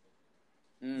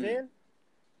 See?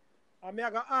 I'm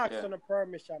going to ask for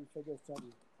permission for this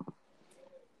something.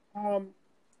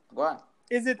 Go on.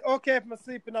 Is it okay if I'm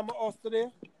sleeping in my house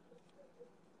today?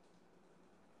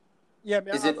 Yeah,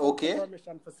 is it okay?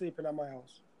 Permission for sleeping in my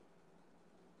house.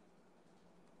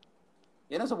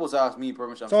 You're not supposed to ask me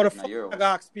permission for sleeping in your house.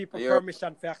 I ask people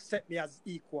permission to accept me as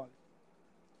equal.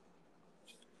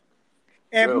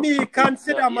 And Bro, me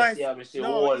consider yes, yeah, miss the no,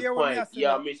 whole hear what me I point. say.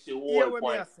 Yeah, No. miss the Hear whole what me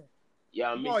I point. say. Yeah,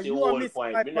 No, miss the you are whole missing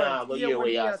point. my Me point. nah go Hear hear what what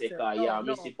me you I say, say. cause yeah,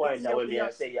 miss the point that Hear when me me I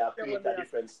say you hear create what me a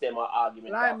different stem of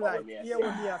argument of Limelight, what me I hear say.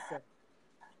 what me I say.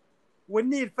 We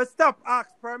need to stop ask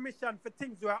permission for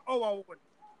things we are our own.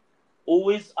 Who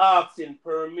is asking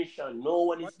permission? No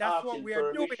one is That's what asking we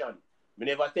are doing. permission. Me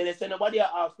never tell you, say nobody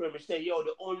ask permission. Say, yo,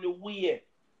 the only way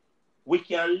we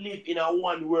can live in a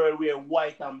one world where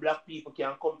white and black people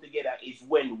can come together is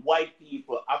when white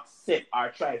people accept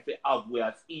or try to have we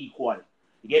as equal.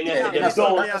 You get me? Yeah, They don't see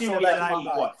we as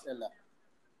equal.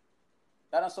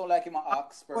 That don't sound like him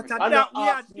ask permission. But that we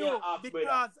are do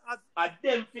because as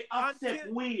them fi accept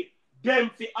we.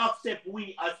 Them fi accept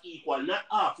we as equal, not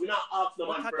ask. We not ask them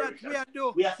on permission.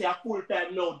 We are say a full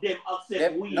time now. Them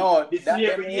accept we. No, the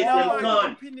slavery days them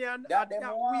gone. Opinion that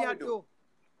we are do.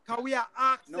 Cause we are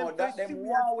asking no, that them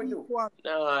want we do.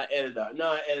 Nah,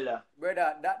 elder.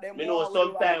 Brother, that them me know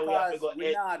sometimes we have to go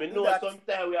head. Me know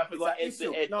sometimes we have to go head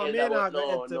to head. No, me not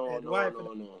go head to head.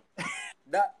 No.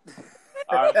 That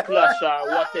or clash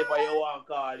or whatever you want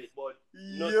to call it, but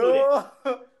not today.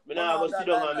 Me nah go sit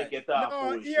down and make you talk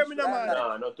foolish. Hear me, man.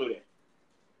 Nah, not today.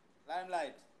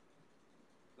 Limelight.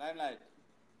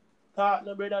 Talk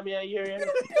no brother, me I hear you.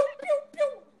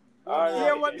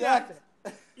 Hear what me I say.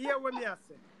 Hear what me I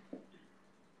say.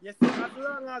 Yes, as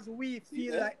long as we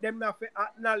feel like them have to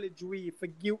acknowledge we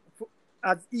forgive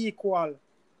as equal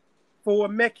for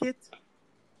we make it,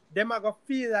 them are gonna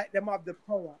feel like them have the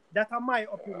power. That's my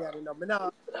opinion, you know. Me nah.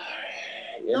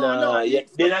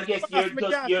 Then I guess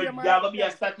you're gonna be a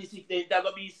statistic. Then that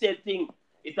gonna be said thing.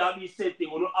 It'll be said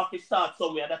thing. We don't have to start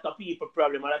somewhere. That's a people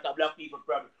problem, or that's a black people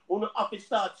problem. We don't have to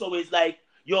start somewhere. It's like,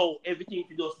 yo, everything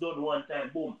is just done one time.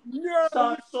 Boom. No.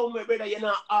 Start somewhere, brother. You're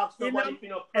not asking nobody for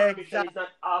no permission. Exactly. It's not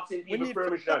asking people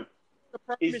permission.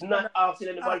 It's not asking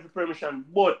anybody for permission.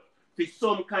 But for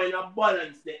some kind of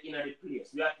balance there in the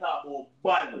place. We are talking about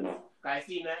balance. Because I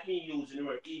see like me using the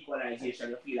word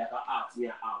equalization, you feel like I ask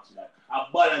that. A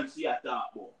balance we are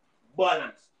talking about.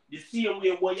 Balance. The same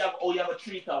way where you have to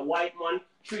treat a white man,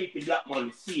 treat the black man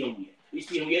the same way. The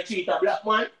same way you treat a black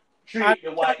man, treat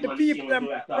the white man the same way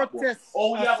we are talking about.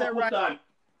 Oh, you have to put on.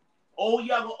 Oh,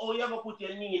 you have to put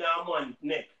your knee in a man's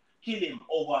neck. Kill him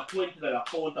over $20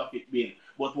 counterfeit bill.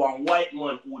 But one white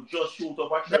man who just shoot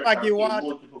up a church and kill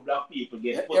multiple black people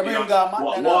get put in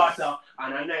water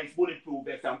and a nice bulletproof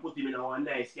vest and put him in a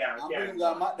nice car. We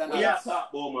are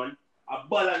talking about, man. A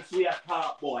balance we are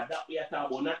talking about. That we are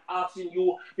talking about. Not asking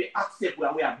you to accept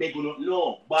what we are begging up.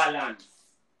 No, balance.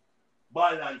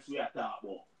 Balance we are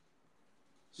talking about.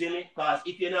 See me? Because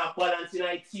if you're not balancing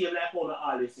it, same like how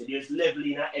I always say, there's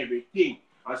leveling at everything.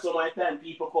 And some of the time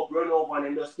people come run over and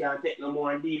them just can't take no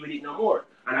more and deal with it no more.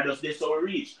 And I just, they so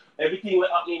reach. Everything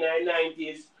was happening in the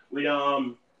 90s with,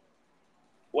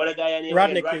 what a guy named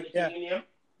Rodney King, yeah.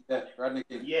 Yeah, Rodney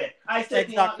King. Yeah. I said,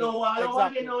 exactly. I don't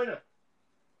want to get no.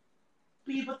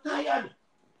 People tired.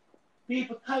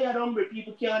 Hungry.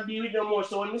 People can't deal with no more.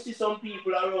 So when we see some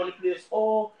people around the place,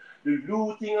 oh, the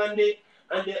looting and the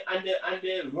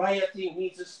rioting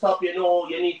needs to stop, you know.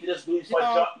 You need to just do this for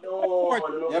job. No, man.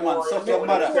 So your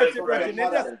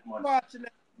mother.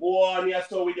 Boy, you're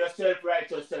so with yourself,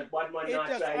 righteous self. Bad man not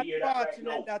try to hear that right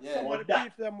now. That some of the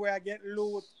people them where get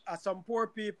loot, some poor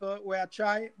people where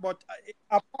try, but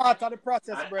a part of the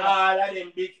process, and brother.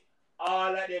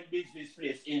 All of them business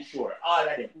place insured. All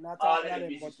of them. All of them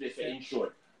business place are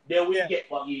insured. They will get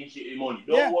what you money.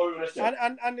 Don't worry about yourself.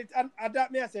 And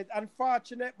that may I said,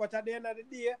 unfortunate, but at the end of the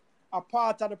day, a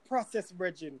part of the process,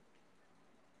 bridging.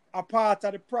 A part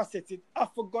of the process, it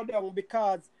have to go down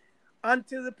because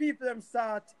until the people them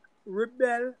start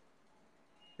rebel,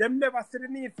 them never see the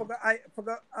need for the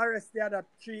arrest the other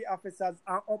 3 officers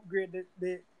and upgrade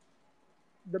the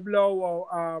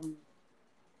blowout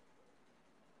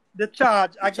the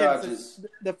charge against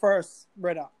the first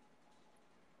brother.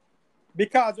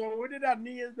 Because when we did that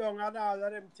kneel down and all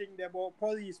of them things about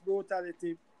police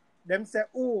brutality, them say,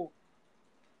 oh,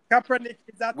 Kaepernick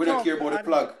is that we don't care about the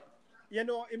flag. You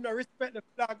know, him don't respect the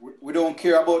flag. We don't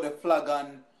care about the flag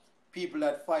and people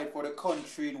that fight for the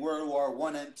country in World War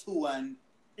I and II and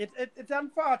it's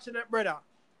unfortunate, brother.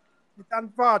 It's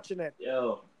unfortunate.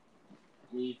 Yo,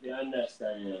 you need to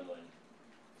understand, man.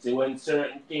 See, when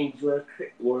certain things were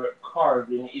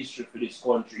carved in history for this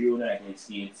country, United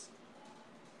States,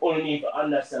 only need to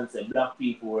understand that black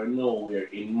people were nowhere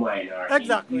in mind or in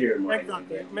their mind.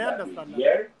 Exactly. I understand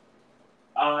that.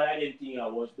 All of them things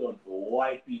was done for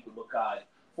white people because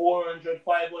 400,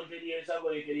 500 years ago,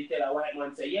 if you tell a white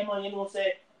man, say, yeah, man, you know,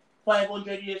 say,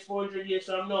 500 years, 400 years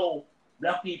from now,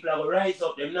 black people are going to rise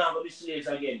up, them not going to be slaves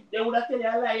again. They would have tell you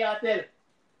a lie, you tell.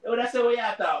 Yo, that's the way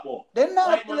I talk about. Then now,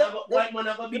 White man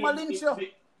have a they might lynch you.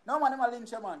 No man, they might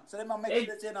lynch you, man. So they might make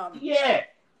it the same. Yeah.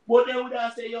 But they would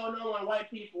have say, yo, no man, white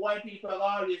people have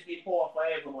always been poor for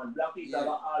everyone. Black people have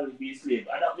always been slaves.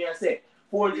 And that means I say,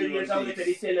 400 years ago,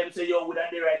 they tell them, say, yo, would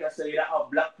have the right to say that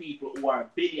have black people who are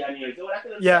billionaires. So what I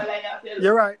tell them,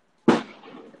 you're right.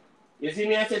 You see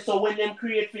me, I said, so when them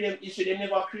create for them issue, they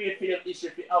never create for them issue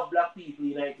for have black people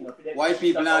united. You know, for them white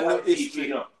people have no history.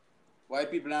 You know? White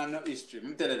people have no history. Let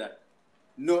me tell you that.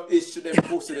 No history them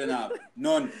pussy they have.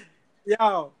 None.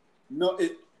 Yo. No,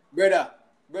 brother,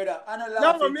 I don't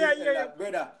laugh at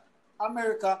brother.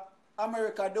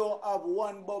 America don't have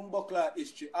one bumbuckler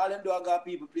history. All them do are got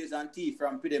people place and thief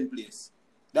from them place.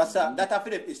 That's a for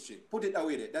them history. Put it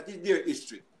away there. That is their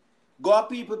history. Go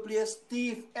people place,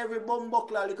 thief every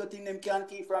bumbuckler little thing them can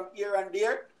thief from here and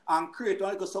there and create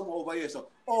one little somewhere over here. So,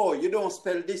 oh, you don't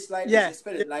spell this like this, you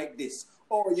spell it like this.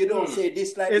 Oh, you don't say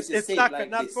this like this, you say it like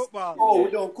this. Football. Oh,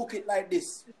 we don't cook it like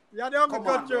this. You don't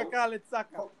country call it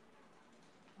soccer.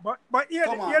 But here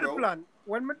the plan.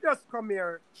 When we just come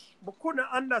here, we couldn't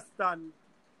understand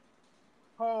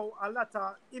how a lot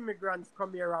of immigrants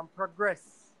come here and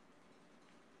progress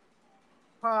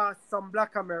past some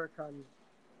black Americans,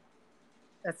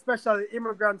 especially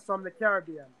immigrants from the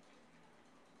Caribbean.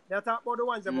 They talk about the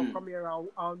ones that will come here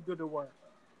and do the work.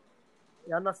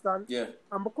 You understand? Yeah.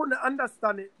 And we couldn't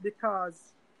understand it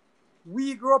because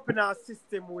we grew up in a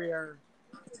system where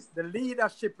the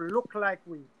leadership look like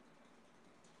we.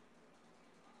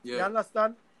 Yeah. You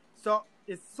understand? So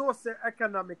it's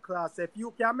socio-economic class. If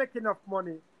you can make enough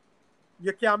money,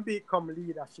 you can become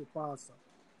leadership also.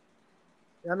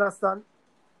 You understand?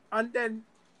 And then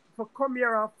for come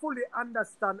here and fully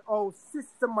understand how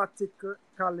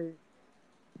systematically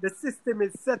the system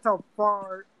is set up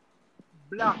for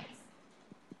blacks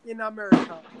in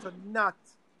America to not,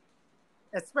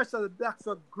 especially blacks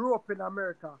who grew up in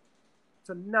America,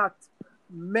 to not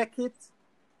make it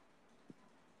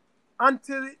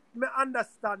until me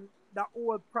understand the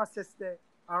whole process there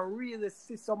and really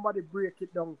see somebody break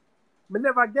it down. Me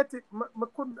never get it. Me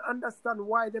couldn't understand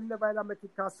why them never ever make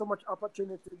it because so much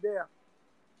opportunity there.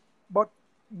 But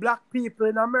black people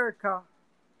in America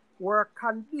were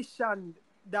conditioned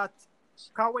that,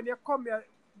 because when you come here,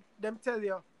 them tell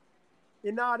you,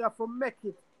 in order to make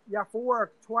it, you have to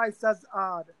work twice as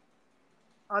hard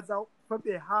to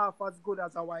be half as good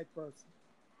as a white person.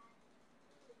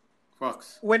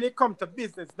 Fox. When it comes to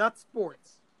business, not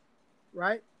sports,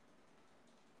 right?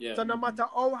 Yeah. So no matter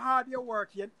how hard you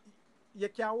work, you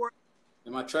can work.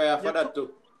 You might try for that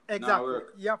too. Exactly.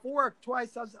 You have to work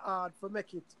twice as hard to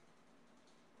make it.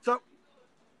 So,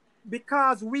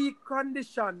 because we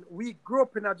grew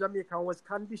up in a Jamaica and was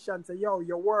conditioned to, yo,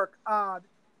 you work hard,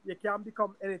 you can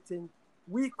become anything.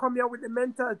 We come here with the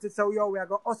mentality, so, yo, we are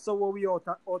going to hustle where we out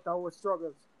our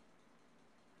struggles.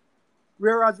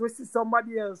 Whereas we see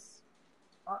somebody else,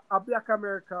 a black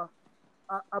American,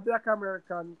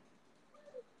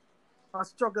 a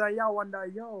struggle, and you wonder,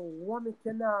 yo, woman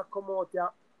cannot come out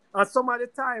here. And some of the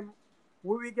time,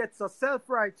 we get so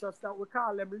self-righteous that we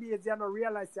call them lazy and don't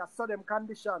realize they are so them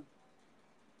condition.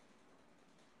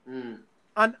 And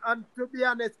to be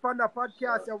honest, on the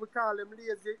podcast, we call them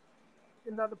lazy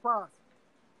in the past.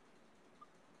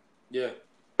 Yeah.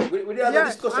 We had a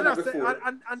discussion before.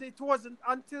 And it wasn't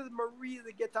until we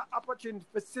really get an opportunity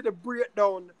to see the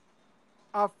breakdown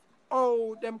of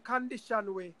how them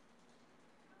condition we.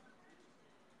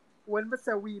 When we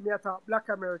say we talk black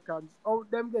Americans,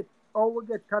 how we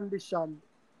get conditioned,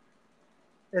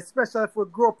 especially if we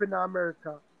grow up in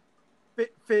America.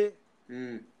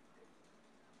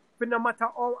 No matter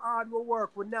how hard we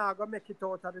work, we're not going to make it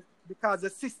out of it because the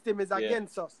system is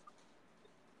against us.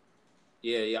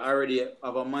 Yeah, you already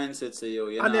have a mindset, say, yo,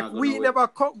 you're and not if we never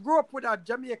grew up with a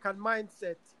Jamaican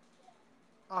mindset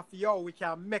of, yo, we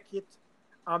can make it,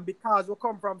 and because we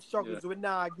come from struggles, we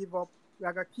now give up, we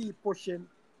are going to keep pushing.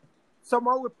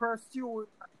 Somehow we pursue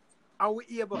and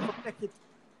we able to make it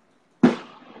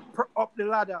up the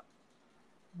ladder.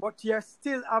 But you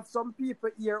still have some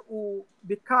people here who,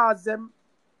 because them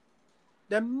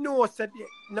know that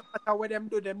no matter what them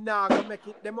do, them now gonna make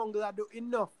it, them only do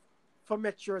enough for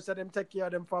make sure that them take care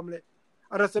of them family.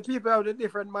 And as the people have a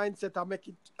different mindset and make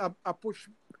it a push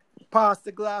past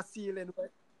the glass ceiling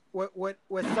where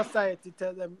society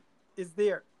tell them is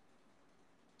there.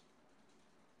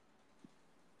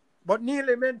 But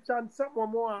Neely mentioned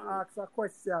someone more asked a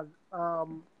question.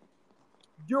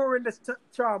 During this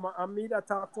trauma, I made a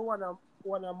talk to one of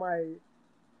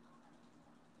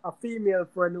a female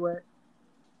friend where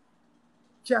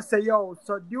she said, yo,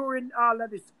 so during all of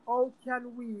this, how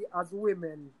can we as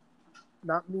women,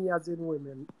 not me as in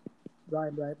women,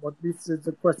 Right. But this is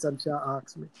the question she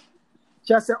asked me.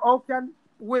 She said, how can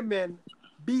women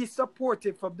be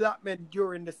supportive for black men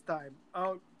during this time?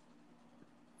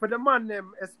 For the man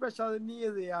them, especially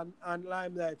Neely and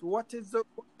Limelight, what is the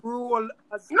role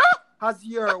has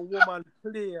your woman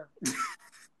play?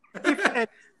 If any.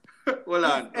 Hold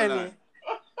on.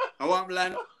 I want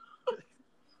blind.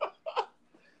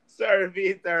 Sorry for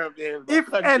interrupting.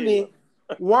 If any,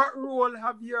 what role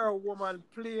have your woman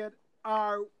played,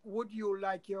 or would you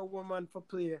like your woman to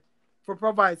play for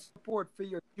provide support for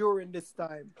you during this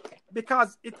time?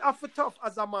 Because it's awful tough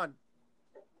as a man.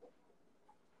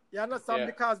 You understand? Yeah.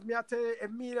 Because me I tell you,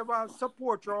 if me never have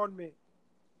support around me,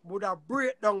 would have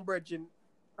break down bridging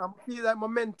and feel like my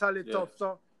mentally tough.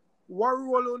 So what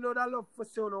role you know that love for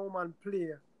say a woman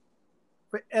play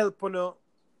for help you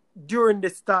during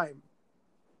this time?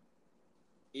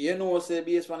 You know, say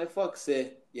based on the fact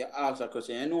say you ask a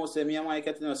question. You know, say me and Mike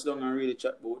sit down and really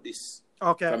chat about this.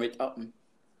 Okay. From it happen.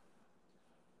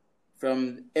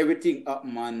 From everything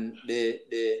happen and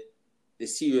the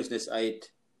seriousness of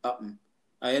it happen.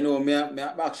 And you know, me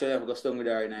actually have to go down with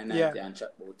her in the night and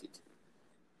chat about it.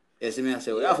 You see me I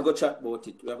say, we have to go chat about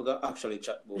it. We have to go actually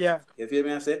chat about it. You feel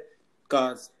me I say?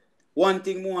 Because one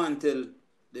thing more and tell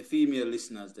the female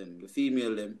listeners them, the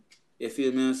female them, you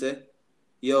feel me I say?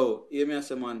 Yo, hear me I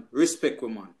say, man, respect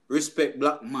woman. Respect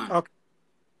black man. Okay.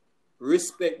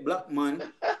 Respect black man.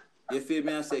 You feel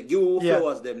me I say? Give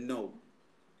flowers them now.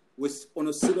 We on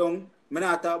a sit down, I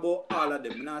not talk about all of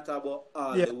them. I not talk about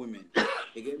all the women.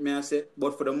 You get me I say?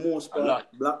 But for the most part,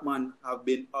 black men have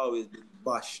been always been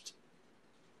bashed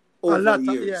over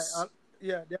years.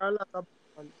 There are a lot of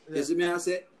You see me I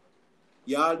say?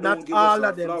 Y'all don't not give all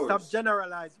us of them. flowers. Stop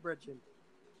generalize, Bridget.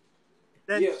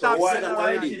 Then Yeah, stop why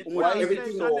generalizing. Why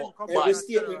everything so every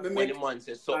statement we when make, the man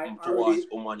says something towards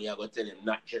woman, you gotta tell him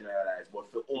not generalize,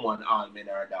 but for woman, all men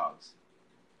are dogs.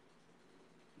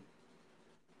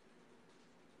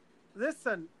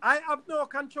 Listen, I have no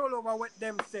control over what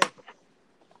them say.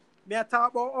 Me I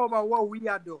talk about over what we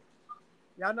are doing.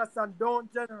 You understand?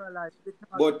 Don't generalize.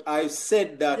 But I've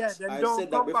said that. I've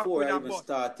said that before I even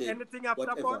started. Anything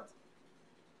after but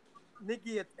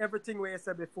negate everything we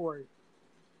said before it.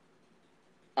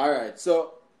 Alright,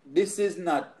 so this is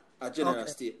not a general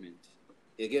statement.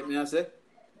 You get me I say?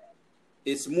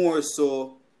 It's more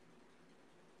so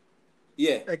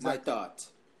my thought.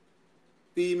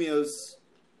 Females,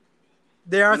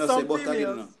 there are some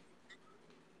females.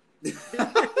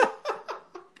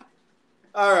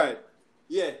 Alright.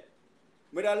 Yeah.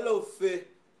 But I love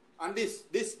and this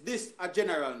a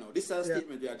general now. This is a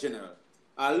statement we are general.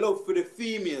 I love for the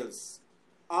females,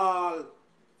 all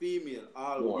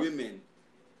women,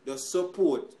 the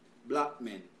support black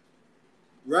men.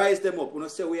 Rise them up. When I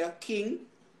say we are king,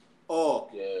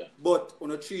 but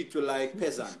when I treat you like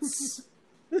peasants.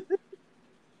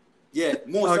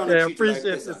 Most of them treat you like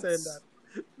peasants. Saying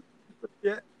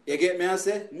that. You get me I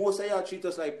say? Most of y'all treat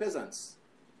us like peasants.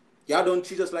 Y'all don't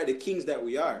treat us like the kings that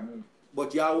we are.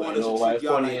 But y'all want us to treat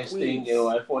y'all like queens. You know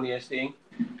why funniest thing?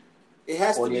 It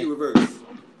has to be reversed.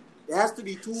 It has to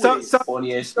be two ways.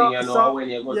 Funniest thing, you know, when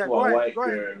you go to a white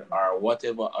girl or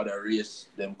whatever other race,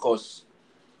 them cuss.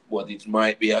 But it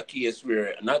might be a case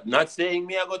where, not saying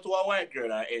me I go to a white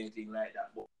girl or anything like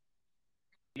that, but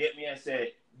get me I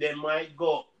say, they might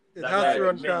go that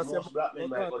direction. Most black men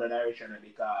might go that direction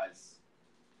because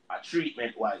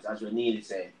treatment wise, as we need to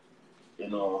say, you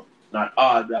know, not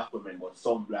all black women, but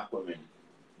some black women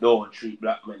don't treat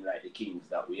black men like the kings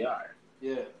that we are.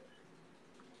 Yeah.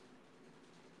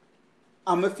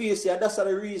 And I feel that's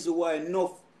the reason why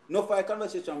enough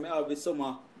conversation I have with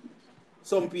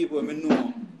some people I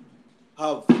know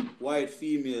have white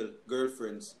female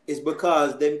girlfriends. It's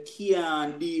because them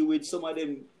can't deal with some of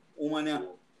them women.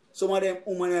 Some of them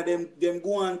women them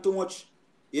go on too much.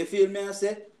 You feel me? I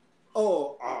say,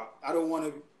 I don't want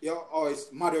to.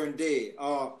 It's modern day.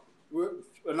 We're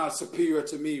not superior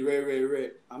to me.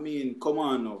 Right. I mean, come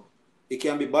on now. It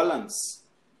can be balanced.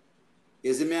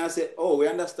 You see me? I say, we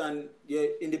understand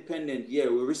you're independent. Yeah,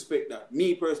 we respect that.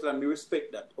 Me personally, we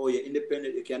respect that. You're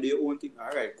independent. You can do your own thing.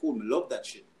 All right, cool. Me love that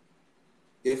shit.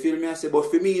 You feel me? I say, but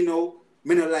for me, you know,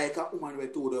 me not like a woman where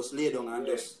two just lay down and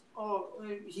just,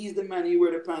 he's the man, he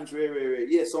wear the pants, right.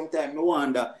 Yeah, sometimes me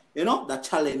wonder, you know, that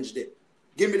challenge there.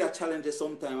 Give me that challenge there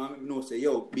sometime. I know, say,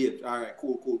 yo, babe, all right,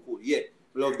 cool. Yeah,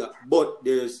 love that. But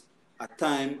there's a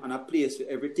time and a place for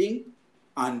everything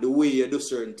and the way you do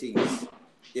certain things.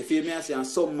 You feel me? I say, and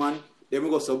some man, them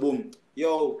go so boom.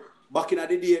 Yo, back in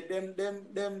the day,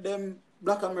 them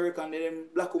black American, them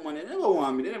black woman, they never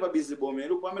want me. They never busy about me. They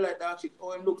look at me like that shit.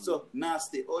 Him look so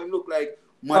nasty. Him look like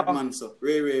madman so.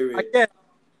 Right.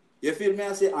 You feel me?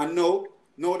 I say, and now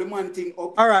the man thing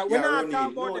up. All right, we're yeah, not running.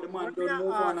 talking No, about the it. man don't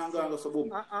move on and go so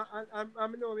boom. I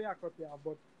know we are cut here,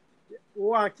 but we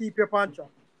want to keep your punch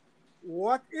up.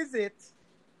 What is it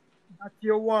that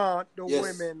you want the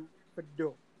women to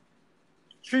do?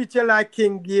 Treat you like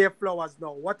king, give flowers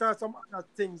now. What are some other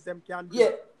things them can do?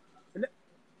 Yeah.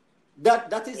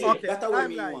 That is okay. it. That's what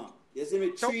me want. You see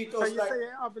me treat us you like... say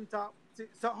you haven't talked.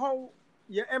 So how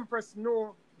your Empress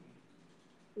know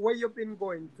what you've been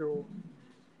going through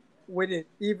with it,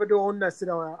 even though you don't sit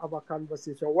down and have a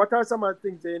conversation? What are some of the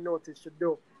things they notice should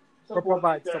do to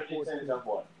provide support?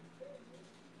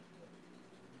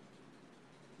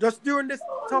 Just during this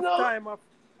tough time of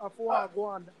war go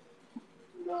on.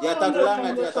 Yeah, talk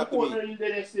long to support her in the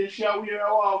next day. She aware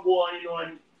of what go on, you know,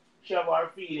 and she have her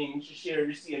feelings, she share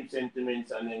the same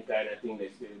sentiments and then kind of thing they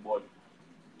still. But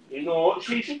you know,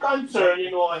 she concerned,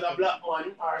 you know, as a black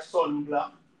man, her son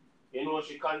black, you know,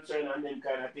 she concerned and then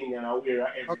kind of thing and aware of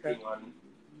everything and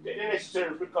the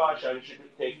necessary precautions she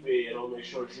could take for, you know, make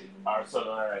sure her son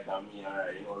alright and me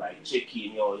alright, you know, like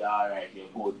checking, you know, you're alright, you're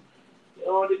good. You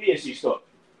know, the basic stuff.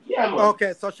 Yeah, man.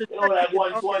 Okay, so she... You know, like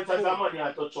once as a man,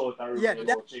 you touch out a room, yeah, you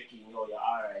know, checking, you know, you're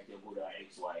alright, you're good at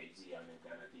X, Y, Z, and that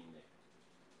kind of thing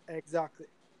there. Exactly.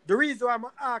 The reason why I'm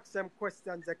going to ask them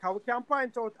questions, because we can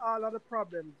point out all of the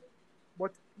problems,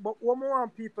 but what we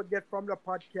want people get from the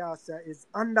podcast is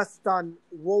understand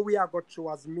what we are going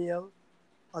through as male,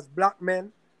 as black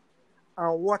men,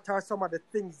 and what are some of the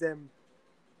things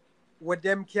what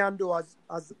them can do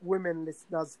as women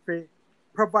listeners to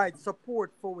provide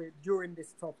support for it during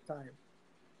this tough time.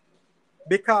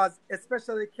 Because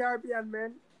especially Caribbean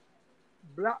men,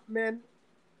 black men,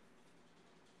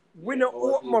 we don't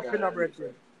open up in a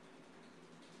brethren.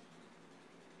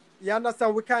 You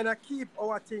understand? We kind of keep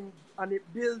our thing and it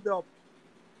build up.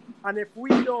 And if we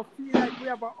don't feel like we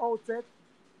have an outlet,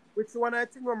 which one I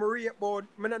think when I read about,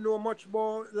 I don't know much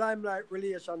about limelight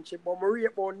relationship, but I read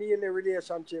about nearly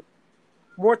relationship.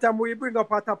 More time we bring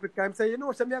up a topic, I'm saying, you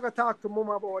know, so I'm going to talk to mom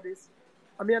about this.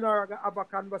 I'm going to have a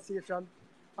conversation.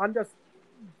 And just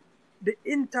the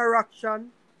interaction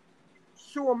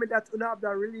show me that you don't have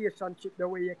that relationship the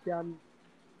way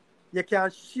you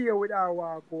can share with her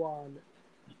what go on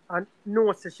and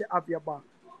know so she have your back.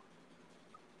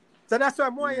 So that's why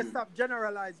more you stop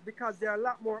generalize, because there are a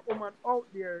lot more women out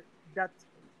there that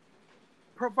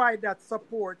provide that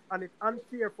support, and it's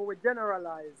unfair for we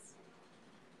generalize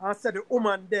and say the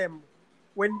woman them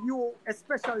when you,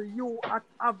 especially you,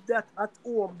 have that at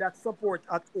home, that support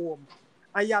at home,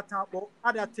 and you talk about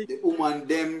other things. The woman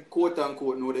them, quote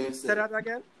unquote, know themselves. Say that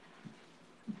again?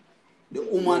 The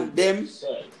woman them,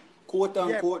 quote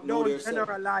unquote, know themselves. Don't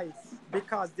generalize,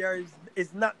 because there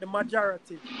is not the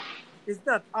majority. It's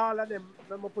not all of them.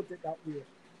 Let me put it that way.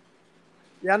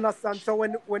 You understand? So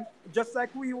when just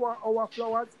like we want our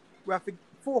flowers, we have to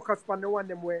focus on the one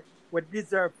them we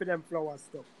deserve for them flowers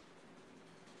stuff.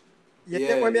 You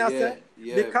think what I say?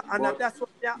 Because, and that's what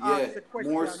they ask the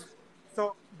questions.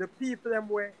 So the people them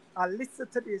where are listen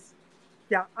to this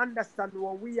can understand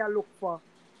what we are looking for.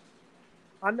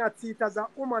 And not see it as a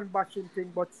woman bashing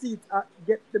thing, but see it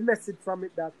get the message from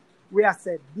it that we are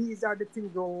said these are the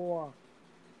things we want.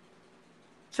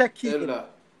 Check it. Elder,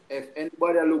 if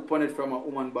anybody look upon it from a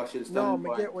woman bashing standpoint.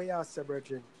 No, I get what you say,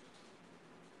 Virgin.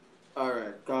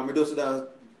 Alright, because I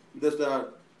just that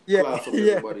yeah, class of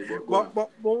yeah. everybody.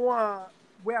 But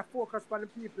we are focused on the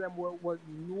people and we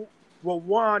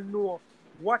want to know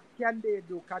what can they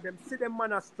do, because them see them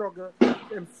man a struggle,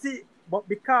 them see, but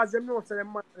because them know so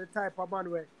them man the type of man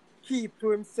where keep to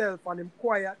himself and him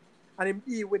quiet and him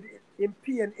deal with him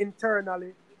pain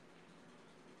internally,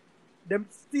 them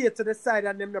stay to the side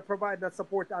and them provide that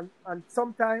support, and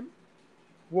sometimes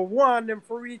we want them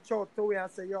to reach out to we and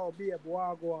say, yo, babe,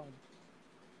 what go on?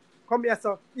 Come here,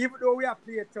 so even though we are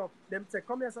play tough, them say,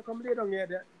 come here, so come lay down here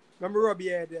there. Let me rub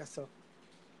your head there, so.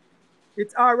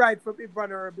 It's alright for be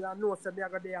vulnerable and know so me I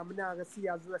go there, I'm not going to see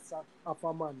as less of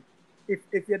a man.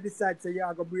 If you decide say you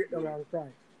are going to break down and cry.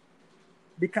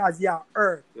 Because you are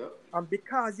hurt. Yep. And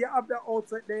because you have the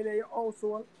outlet there in your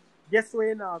household, guess what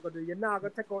you're not going to do? You're not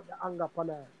going to take out the anger upon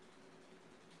her.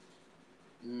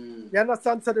 You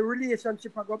understand? So the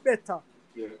relationship will go better.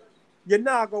 Yeah. You're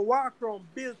not going to walk around,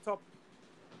 build up,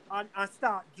 and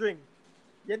start drink.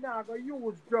 You're not going to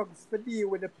use drugs to deal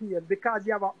with the pain, because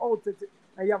you have an outlet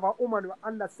and you have a woman who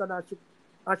understands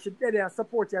and she did and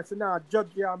support you and she not judge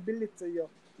you and belittle you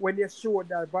when you show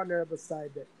that vulnerable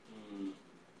side there.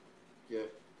 Yeah.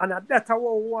 And that's how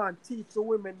we want to teach the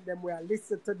women them where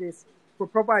listen to this, to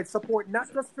provide support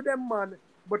not just for them man,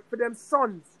 but for them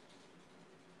sons.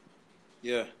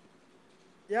 Yeah.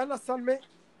 You understand me?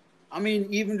 I mean,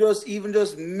 even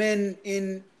just men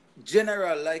in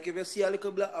general, like if you see a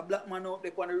black man out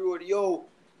there on the road, yo,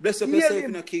 bless up yourself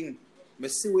in a king. Me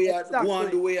see where you go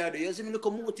on the way you do. You see me look a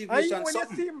motivation. And when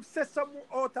you see him say something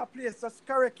out of place, just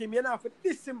correct him, you know, for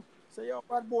diss him. Say, yo,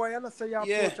 bad boy, you know, say you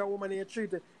approach a woman and you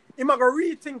treat it. He might go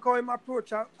rethink how him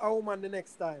approach a woman the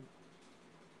next time.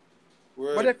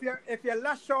 Word. But if you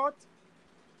lash out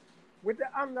with the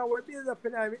anger we build up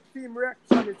in our team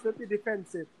reaction, it will be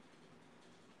defensive.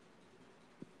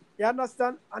 You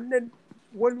understand? And then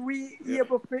when we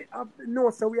able to know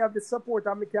so we have the support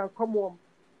and we can come home.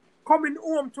 Coming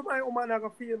home to my home and I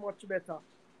gonna feel much better.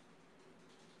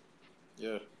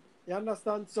 Yeah. You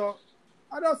understand? So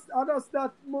I just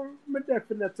that me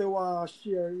definitely want to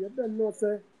share. You don't know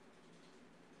say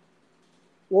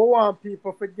we want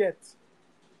people to forget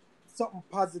something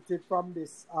positive from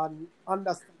this and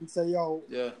understand say yo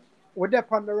we're there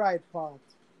on the right path.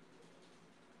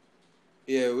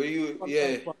 Yeah,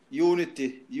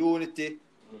 unity. You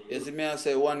see me I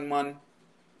say one man,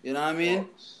 you know what I mean?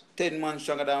 10 man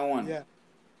stronger than one. Yeah.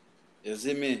 You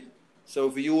see me? So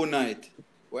if we unite,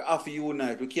 we have to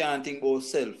unite. We can't think about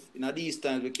self. In these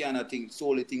times, we cannot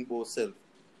solely think about self.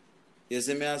 You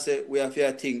see me? I say we have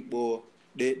to think about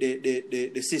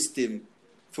the system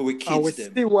for we kids. We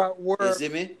them. See what work. You see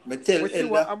me? I tell we see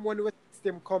Elder, what when the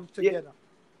system come together.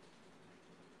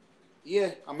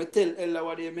 Yeah, I'm tell Elder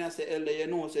what they say. Elder, you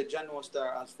know, say John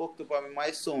Star has fucked up on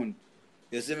my son.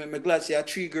 You see me? I'm glad see a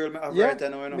 3 girl I have right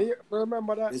now. You know? Me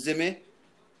remember that. You see me?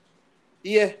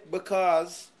 Yeah,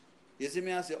 because you see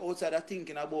me I say outside of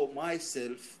thinking about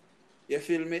myself, you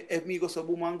feel me? If me go to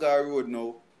woman go road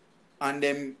now and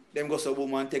them go to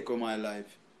woman take over my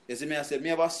life. You see me I say me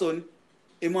have a son,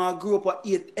 he might grow up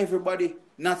and hate everybody.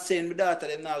 Not saying my daughter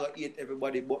them not gonna hate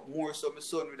everybody, but more so my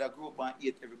son will grow up and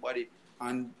hate everybody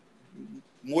and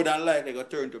more than likely gonna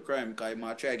turn to crime because he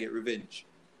might try to get revenge.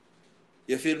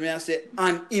 You feel me? I say,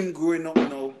 and him growing up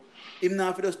now, him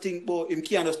not just think about, him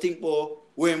can't just think about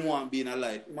where he want being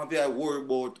alive. He might be worry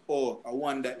about, I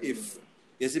wonder if,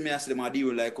 you see me, I say, them are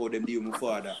deal like how them deal with my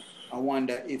father. I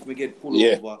wonder if we get pulled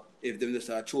over, if them just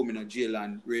start throw me in a jail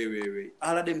and ray.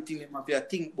 All of them things, they might be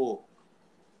think about.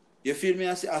 You feel me?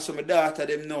 I say, as my daughter,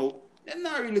 them now, they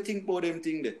not really think about them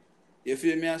things there. You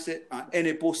feel me? I say,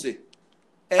 any pussy.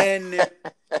 I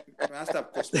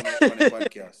stop cussing on the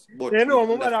podcast. But you know,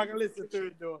 my mother can listen to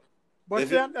it though. But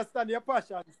she understand your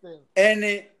passion still.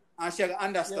 And she can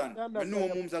understand. I know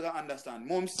moms are going to understand.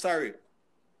 Mom, sorry.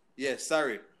 Yes,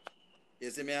 sorry. You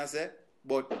see me I say?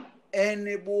 But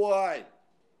any boy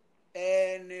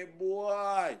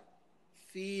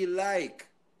feel like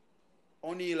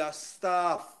O'Neill's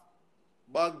staff,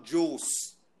 bag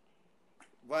juice,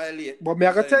 violate. But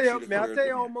I tell you, I'm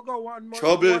going to go one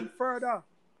further.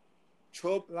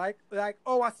 Like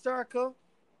our circle,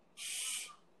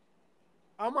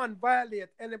 I'm on violate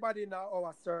anybody in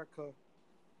our circle.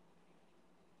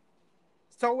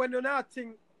 So when you not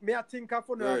think, I think of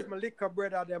as my liquor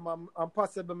brother them and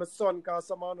possibly my son, because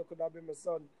someone could have been my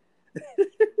son.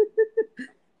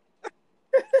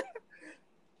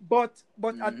 but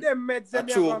at them meds them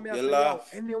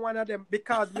say, any one of them,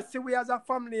 because we see we as a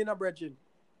family in a bridging.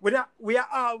 We are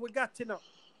all we got, you know.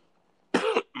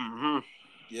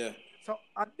 Yeah. So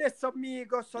at this of me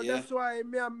go, so that's why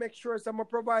I make sure I'm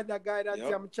provide that guidance.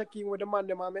 I'm checking with the man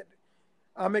them.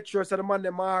 I make sure so the man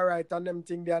them are alright and them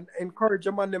thing they encourage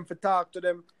the man them to talk to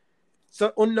them.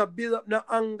 So not build up no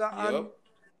anger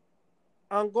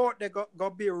and go they go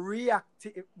be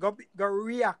reactive, go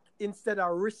react instead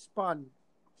of respond.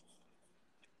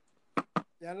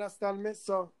 You understand me?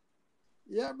 So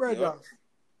yeah, brother.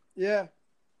 Yeah.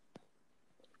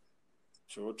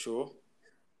 True.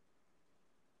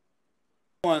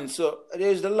 So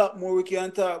there's a lot more we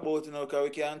can talk about, you know, because we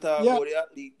can talk about the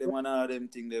athlete, them and all them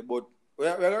things there. But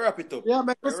we're going to wrap it up. Yeah,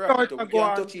 we're going to wrap it up. We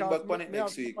can touch it back on it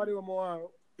next week.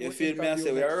 You feel me? I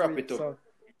say we're going to wrap it up. So.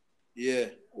 Yeah.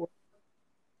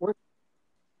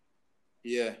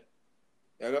 Yeah.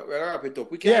 We're going to wrap it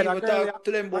up. We can't even talk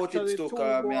to them about it too,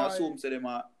 because I assume so them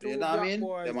are, you know what I mean?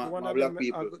 Them are black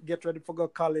people. Get ready for go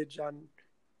college and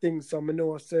things, so I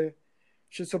know say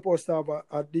she's supposed to have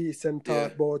a decent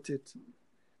thought about it.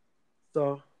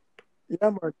 So, yeah,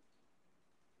 man.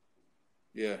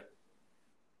 Yeah.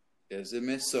 You see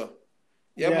me? So,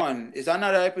 man, it's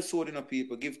another episode, you know,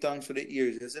 people. Give thanks for the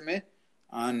ears, you see me?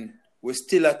 And we're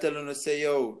still telling us, say,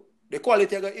 yo, the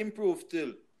quality got improve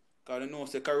still. Because you know,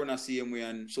 say, Corona same way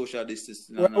and social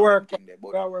distancing and everything there.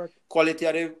 But quality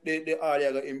of the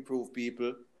audio got improve,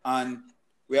 people. And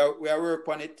we are work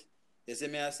on it. You see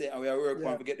me? I say, and we are work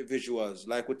on to get the visuals.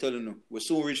 Like we're telling you, we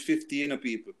soon reach 50, you know,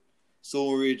 people.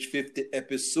 So reach 50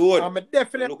 episode. I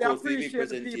definitely Look out for the appreciate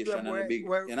the people presentation and the big,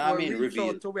 where you know what I mean? reach Reveal.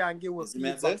 out to we and give us You see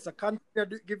me feedback. say? So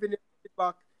continue giving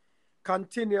feedback,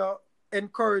 continue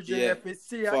encouraging. Yeah, If we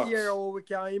see an facts. area where we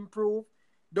can improve,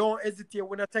 don't hesitate.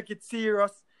 When I take it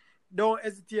serious, don't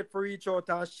hesitate for reach out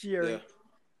and share Yeah.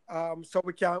 it. So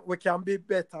we can be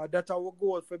better. That's our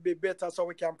goal, for be better, so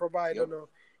we can provide Yep.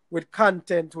 with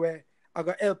content where I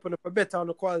go help for better on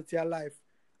the quality of life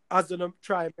as you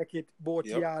try and make it both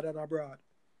Yep. yard and abroad.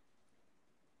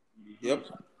 Yep.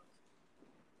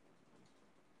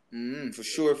 For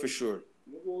sure, for sure.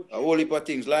 A whole heap of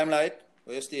things. Limelight,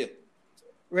 where you stay?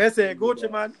 Where say Gucci,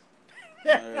 man?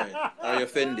 Alright. Are you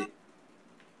Fendi?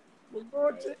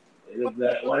 Gucci.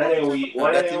 One of them week.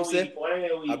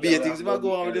 I be things might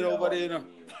go on with it over there, you know.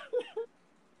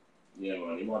 Yeah,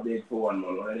 man, you might beg for one,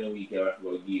 man. One of them week you have to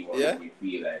go give one. Yeah? We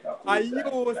feel like a Are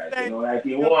cool you like, saying- like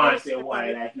you want to say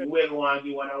why, like you will want to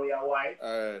give one away a wife.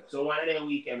 Alright. So one of them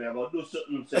weekend, I go do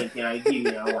something so you can give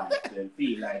me a wife and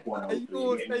feel like one Are of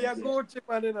you say you're Gucci,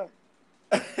 man, you know?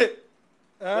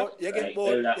 Oh, you get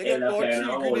bored 3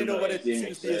 grenades over there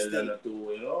since yesterday.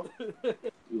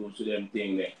 You to them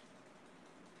thing there.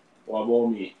 What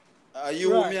about me?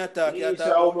 You Right. me attack, you You attack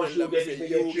say how about much you them, get say if you you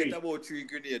get get three? about 3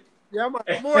 grenades. Yeah,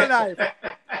 man. More life.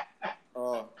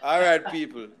 Oh, alright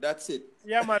people, that's it.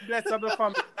 Yeah, man. Bless up the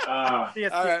family.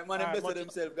 Yes, Alright, man, they yes. bless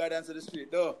themselves, God answer the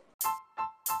street, though.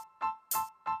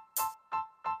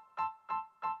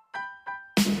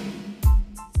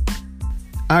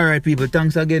 Alright people,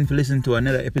 thanks again for listening to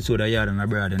another episode of Yard and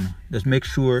Abroad. Just make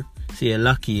sure, say you're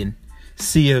lucky in,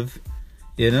 save,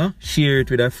 share it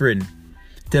with a friend,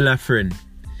 tell a friend.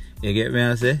 You get me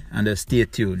I say? And just stay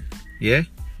tuned. Yeah?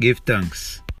 Give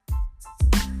thanks.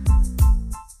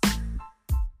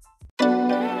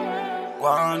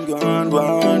 One girl,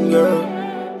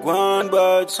 one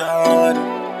bad side.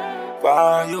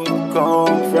 Where you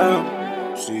come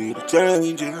from? See the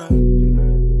change, yeah.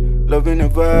 Loving the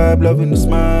vibe, loving the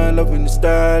smile, loving the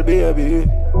style, baby.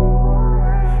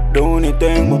 Do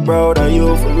anything, but proud of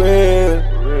you for real.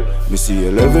 Me see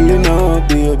you leveling up,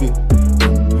 baby.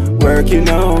 Working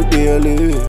out daily.